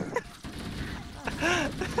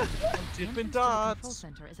 Dippin' dots.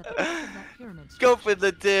 Go for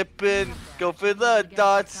the dippin', go for the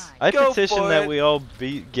dots. I Go petition for that it. we all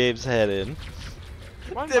beat Gabe's head in.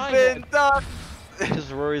 Why my Dippin' head? dots.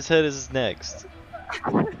 Because Rory's head is next.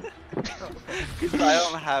 Because I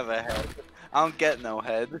don't have a head. I don't get no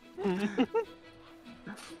head.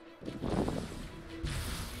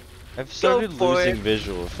 I've started for losing it.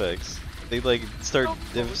 visual effects. They've started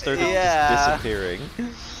Yeah. just disappearing.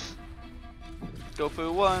 Go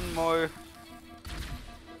for one more.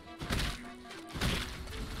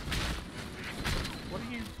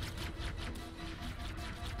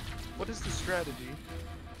 What is the strategy?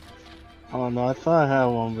 Oh no, I thought I had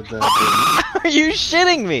one, but that Are you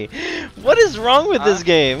shitting me? What is wrong with this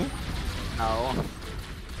game? No.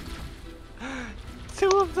 Two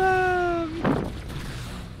of them.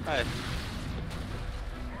 Alright.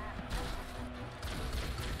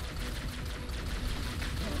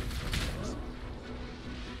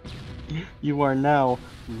 didn't. You are now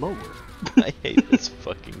lower. I hate this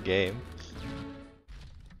fucking game.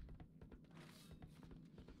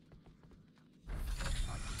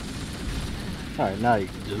 Alright, now you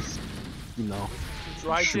can just, you know,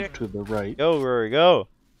 Dry shoot Dick. to the right. Go, Rory, go.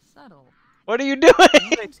 Subtle. What are you doing?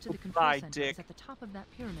 Next to the control Bye, center Dick. is at the top of that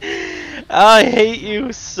pyramid. I hate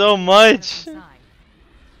you so much. Inside.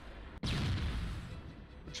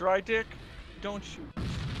 Dry Dick, don't shoot.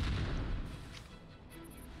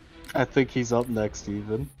 I think he's up next,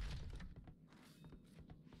 even.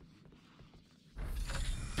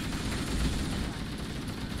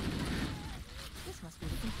 This must be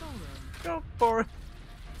the control room. Go for it.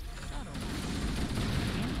 Subtle.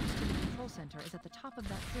 The entrance to the control center is at the top of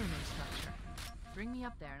that pyramid structure. Bring me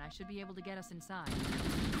up there and I should be able to get us inside.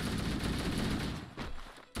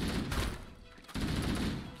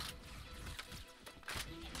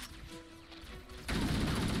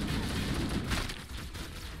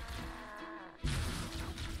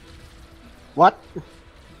 What?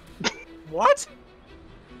 What?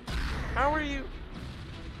 How are you?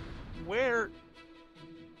 Where?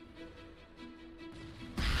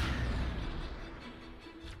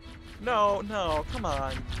 No, no, come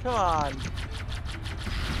on, come on.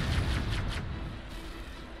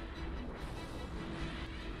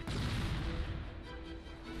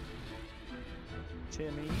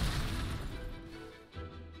 Timmy.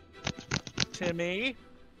 Timmy.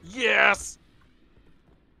 Yes!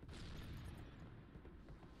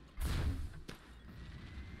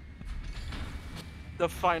 The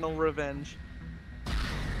final revenge.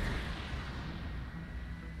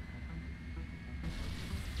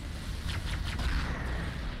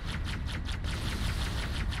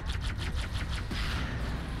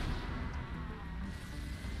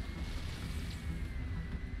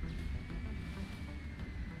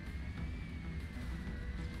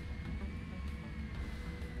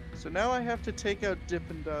 So now I have to take out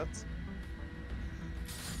Dippin' Dots.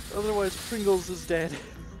 Otherwise Pringles is dead.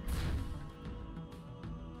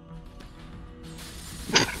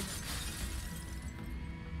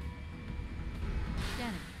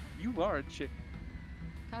 Scanning. You are a chick.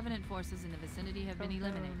 Covenant forces in the vicinity have been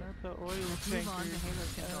eliminated. Not the oil Let's move on to tanker.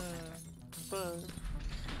 Halo's control center. But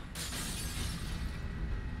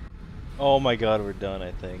Oh my god, we're done,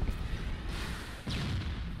 I think.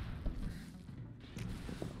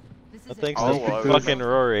 This is Well, it. thanks Oh, to well, fucking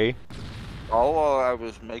Rory. All while I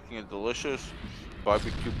was making a delicious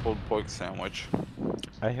barbecue pulled pork sandwich.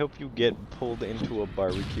 I hope you get pulled into a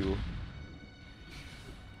barbecue.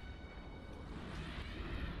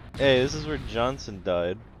 Hey, this is where Johnson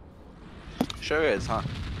died. Sure is, huh?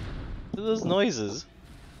 What are those noises?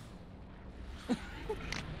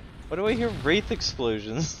 Why do I hear wraith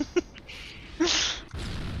explosions?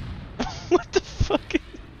 What the fuck?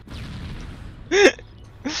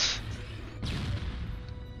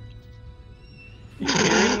 You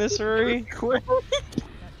hearing this, Rory?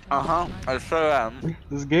 Uh-huh, I sure am.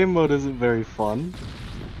 This game mode isn't very fun.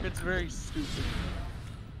 it's very stupid.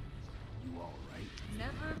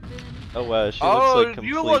 Never been Oh wow, she looks like complete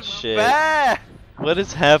you look shit. bad. What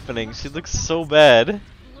is happening? She looks so bad.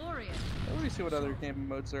 Glorious. Let me see what other game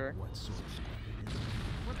modes there are. What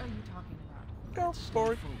are you talking about? Go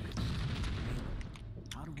forward.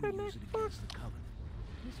 How do we Connect use it book. against the Covenant?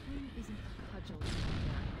 This ring isn't a cudgel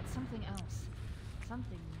anymore. It's something else.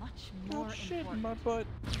 Something much more Oh shit, important. my butt.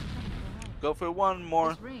 Something else. Go for one more.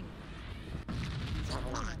 This ring. It's a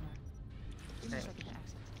forerunner. Give me a second to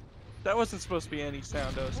access. That wasn't supposed to be any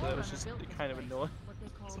sound though, so that was just kind of annoying. What they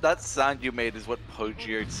call That sound you made is what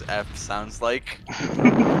Pogier's F sounds like.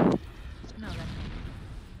 No, that can't.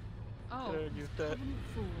 Oh, Could argue with that. Covenant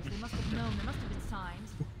fools. They must have known. There must have been signs.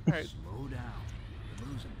 Alright. Slow down. You're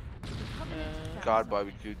losing me. The Covenant found God, something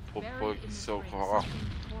barbecue pork buried in is this so ring, hot. something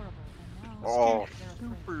horrible, and now Oh. they're afraid.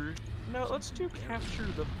 Super. No, let's do capture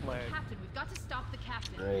the flag. Captain, we've got to stop the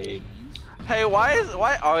captain. Great. Hey, why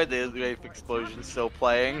are the Grape Explosions still Can't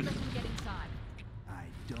playing? let them get inside. I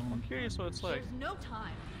don't. I'm curious what it's like. There's no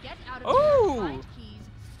time. Get out of Oh! here. Find keys.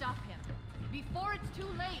 Stop him. Before it's too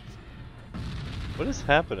late. What is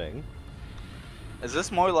happening? Is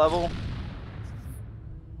this more level?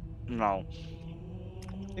 No.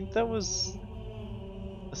 I think that was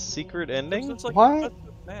a secret ending? It's like What?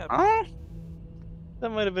 a map. Huh? That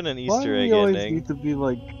might have been an Why Easter do egg we always ending. need to be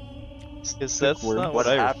like? Because that's words? not What what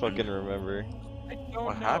I happened? fucking remember. I don't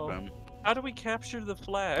What know. happened? How do we capture the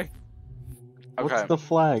flag? What's Okay. the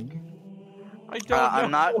flag? I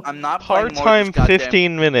don't know. I'm not playing more Part-time of this goddamn.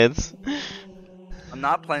 15 minutes. I'm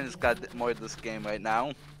not playing more of this game right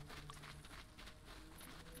now.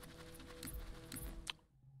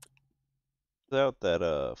 Without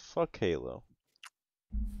that, fuck Halo.